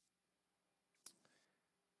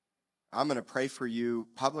 I'm going to pray for you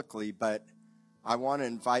publicly, but I want to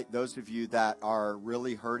invite those of you that are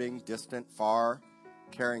really hurting, distant, far,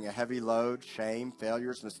 carrying a heavy load, shame,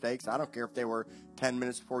 failures, mistakes. I don't care if they were 10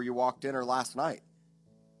 minutes before you walked in or last night.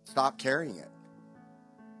 Stop carrying it.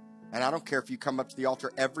 And I don't care if you come up to the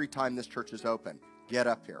altar every time this church is open. Get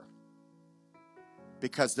up here.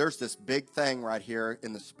 Because there's this big thing right here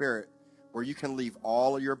in the spirit where you can leave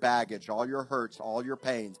all of your baggage, all your hurts, all your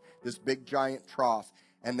pains, this big giant trough.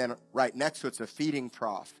 And then right next to it's a feeding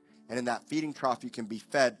trough. And in that feeding trough, you can be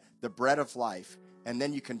fed the bread of life. And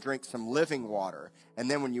then you can drink some living water. And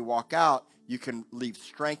then when you walk out, you can leave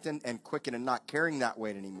strengthened and quickened and not carrying that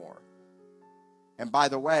weight anymore. And by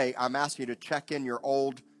the way, I'm asking you to check in your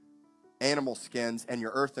old animal skins and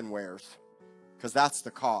your earthenwares, because that's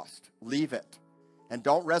the cost. Leave it. And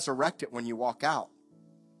don't resurrect it when you walk out.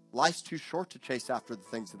 Life's too short to chase after the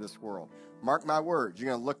things of this world. Mark my words. You're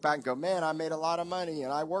going to look back and go, man, I made a lot of money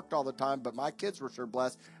and I worked all the time, but my kids were sure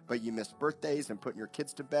blessed. But you missed birthdays and putting your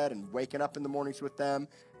kids to bed and waking up in the mornings with them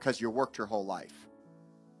because you worked your whole life.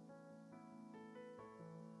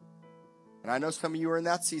 And I know some of you are in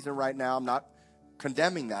that season right now. I'm not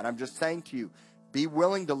condemning that. I'm just saying to you, be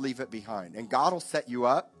willing to leave it behind. And God will set you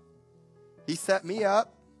up. He set me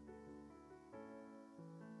up.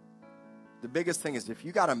 The biggest thing is if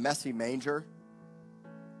you got a messy manger,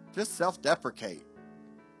 just self-deprecate.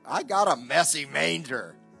 I got a messy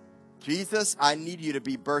manger. Jesus, I need you to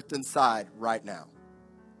be birthed inside right now.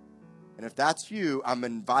 And if that's you, I'm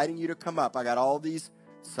inviting you to come up. I got all these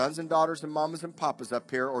sons and daughters and mamas and papas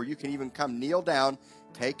up here, or you can even come kneel down,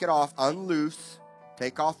 take it off, unloose,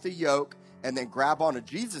 take off the yoke, and then grab onto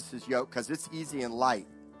Jesus' yoke because it's easy and light.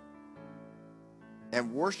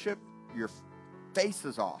 And worship your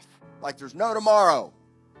faces off like there's no tomorrow.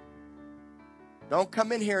 Don't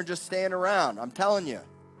come in here and just stand around. I'm telling you.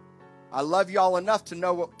 I love y'all enough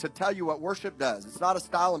to tell you what worship does. It's not a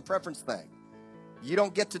style and preference thing. You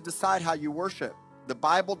don't get to decide how you worship. The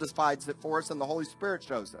Bible decides it for us and the Holy Spirit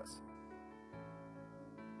shows us.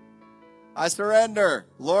 I surrender.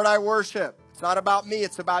 Lord, I worship. It's not about me.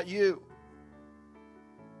 It's about you.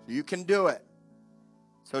 You can do it.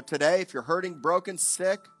 So today, if you're hurting, broken,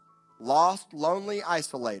 sick, lost, lonely,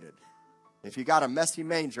 isolated, if you got a messy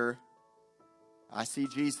manger, I see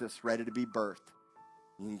Jesus ready to be birthed.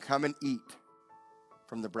 You can come and eat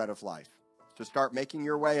from the bread of life. So start making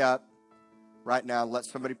your way up right now. Let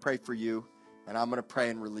somebody pray for you, and I'm going to pray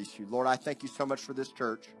and release you. Lord, I thank you so much for this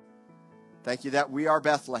church. Thank you that we are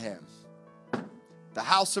Bethlehem, the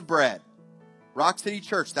house of bread. Rock City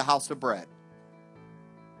Church, the house of bread.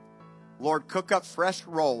 Lord, cook up fresh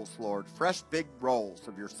rolls, Lord, fresh big rolls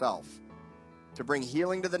of yourself to bring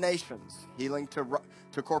healing to the nations, healing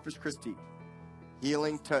to Corpus Christi,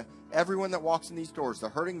 healing to everyone that walks in these doors, the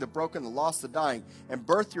hurting, the broken, the lost, the dying, and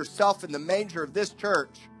birth yourself in the manger of this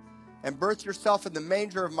church, and birth yourself in the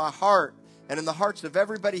manger of my heart and in the hearts of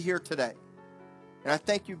everybody here today. And I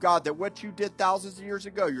thank you, God, that what you did thousands of years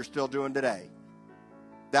ago, you're still doing today.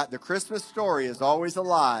 That the Christmas story is always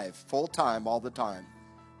alive, full time, all the time.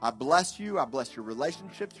 I bless you. I bless your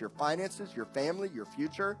relationships, your finances, your family, your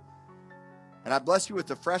future. And I bless you with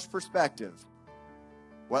a fresh perspective.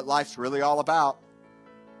 What life's really all about.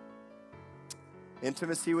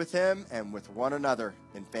 Intimacy with him and with one another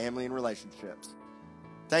in family and relationships.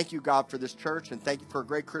 Thank you, God, for this church, and thank you for a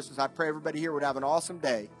great Christmas. I pray everybody here would have an awesome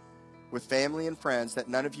day with family and friends, that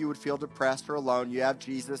none of you would feel depressed or alone. You have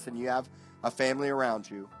Jesus and you have a family around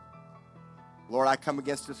you. Lord, I come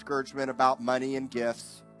against discouragement about money and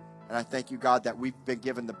gifts, and I thank you, God, that we've been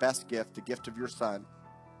given the best gift, the gift of your Son.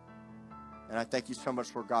 And I thank you so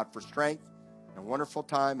much, Lord God, for strength and a wonderful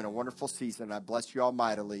time and a wonderful season. I bless you all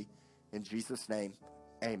mightily. In Jesus' name,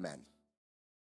 amen.